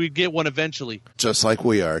we'd get one eventually. Just like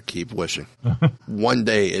we are. Keep wishing. One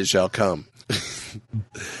day it shall come.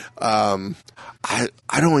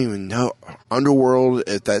 I don't even know. Underworld,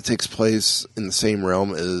 if that takes place in the same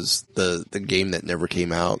realm as the game that never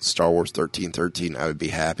came out, Star Wars 1313, I would be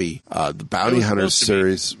happy. The Bounty Hunters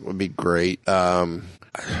series would be great. I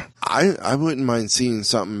wouldn't mind seeing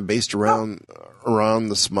something based around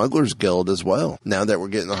the Smugglers Guild as well, now that we're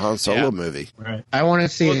getting the Han Solo movie. Right. I want to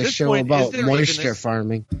see a show about moisture even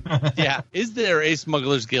farming. Yeah. Is there a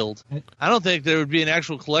Smugglers Guild? I don't think there would be an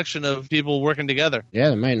actual collection of people working together. Yeah,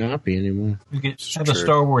 there might not be anymore. You could have a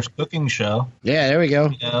Star Wars cooking show. Yeah, there we go.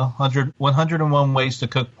 101 ways to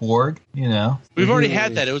cook pork, We've already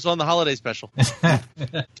had that. It was on the holiday special.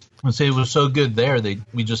 I say it was so good there,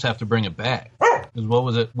 we just have to bring it back. Because what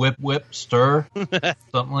was it? Whip, stir?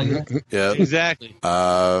 Something like that? Yeah. Exactly.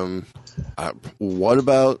 What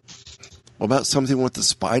about something with the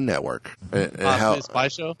Spy Network? And Spy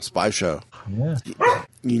Show? Spy Show. Yeah.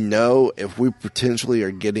 If we potentially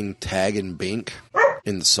are getting Tag and Bink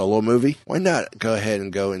in the Solo movie, why not go ahead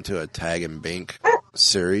and go into a Tag and Bink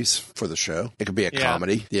series for the show. It could be a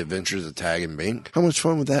comedy, The Adventures of Tag and Bink. How much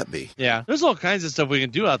fun would that be? Yeah, there's all kinds of stuff we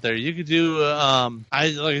can do out there. You could do, like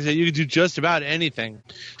I said, you could do just about anything.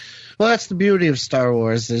 Well, that's the beauty of Star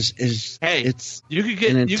Wars. Is you could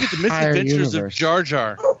get the Misadventures of Jar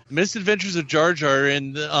Jar, Misadventures of Jar Jar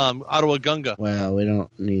in Ottawa Gunga. Well, we don't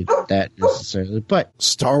need that necessarily, but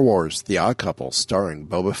Star Wars: The Odd Couple, starring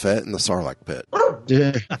Boba Fett and the Sarlacc Pit.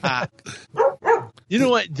 You know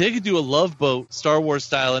what? They could do a Love Boat Star Wars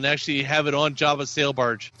style and actually have it on Jabba's sail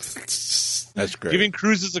barge. That's great. Giving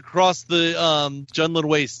cruises across the Junlin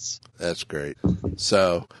Wastes. That's great.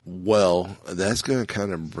 So, well, that's going to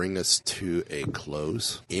kind of bring us to a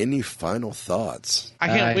close. Any final thoughts? I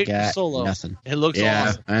can't wait for Solo. Nothing. It looks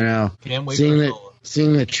awesome. I know. Can't wait for Solo.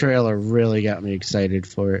 Seeing the trailer really got me excited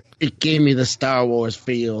for it. It gave me the Star Wars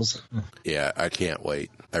feels. Yeah, I can't wait.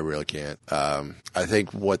 I really can't. I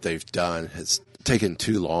think what they've done has taken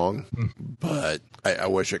too long, but I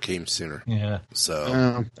wish it came sooner. Yeah.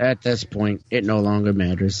 So at this point, it no longer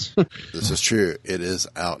matters. This is true. It is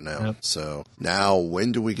out now. Yep. So now,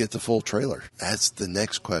 when do we get the full trailer? That's the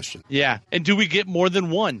next question. Yeah, and do we get more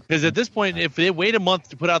than one? Because at this point, if they wait a month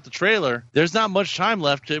to put out the trailer, there's not much time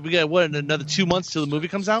left. We got another 2 months till the movie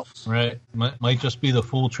comes out. Right. Might just be the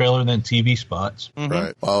full trailer and then TV spots. Mm-hmm.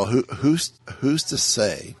 Right. Well, who's to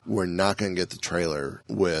say we're not going to get the trailer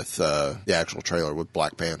with the actual trailer with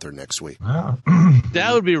Black Panther next week? Wow.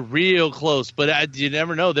 That would be real close, but you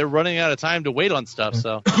never know. They're running out of time to wait on stuff.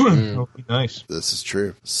 So That'll be nice. This is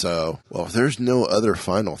true. So, well, if there's no other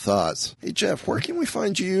final thoughts, hey Jeff, where can we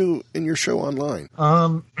find you and your show online?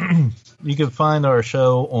 You can find our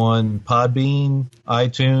show on Podbean,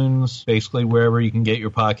 iTunes, basically wherever you can get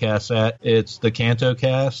your podcasts at. It's the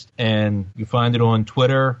CantoCast, and you find it on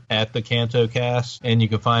Twitter at the CantoCast, and you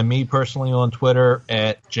can find me personally on Twitter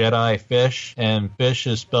at Jedi Fish, and Fish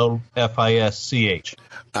is spelled F-I-S-C-H.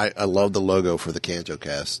 I love the logo for the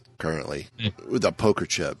CantoCast currently with the poker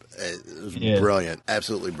chip. It was brilliant,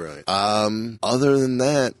 absolutely brilliant. Other than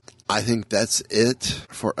that, I think that's it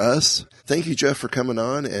for us. Thank you, Jeff, for coming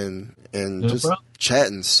on and just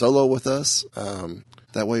chatting solo with us.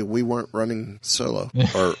 That way we weren't running solo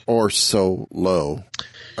or so low.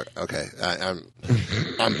 Okay, I'm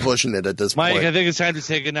pushing it at this point. Mike, I think it's time to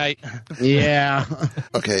say goodnight. Yeah.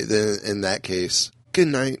 Okay, then in that case, good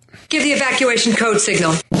night. Give the evacuation code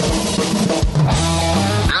signal. All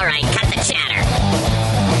right, cut the chatter.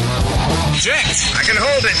 Jinx, I can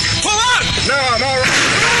hold it. Pull up! No, I'm all right.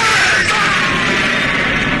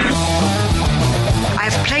 I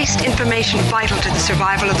have placed information vital to the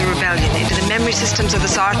survival of the rebellion into the memory systems of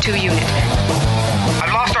this R2 unit.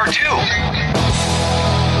 I've lost R2.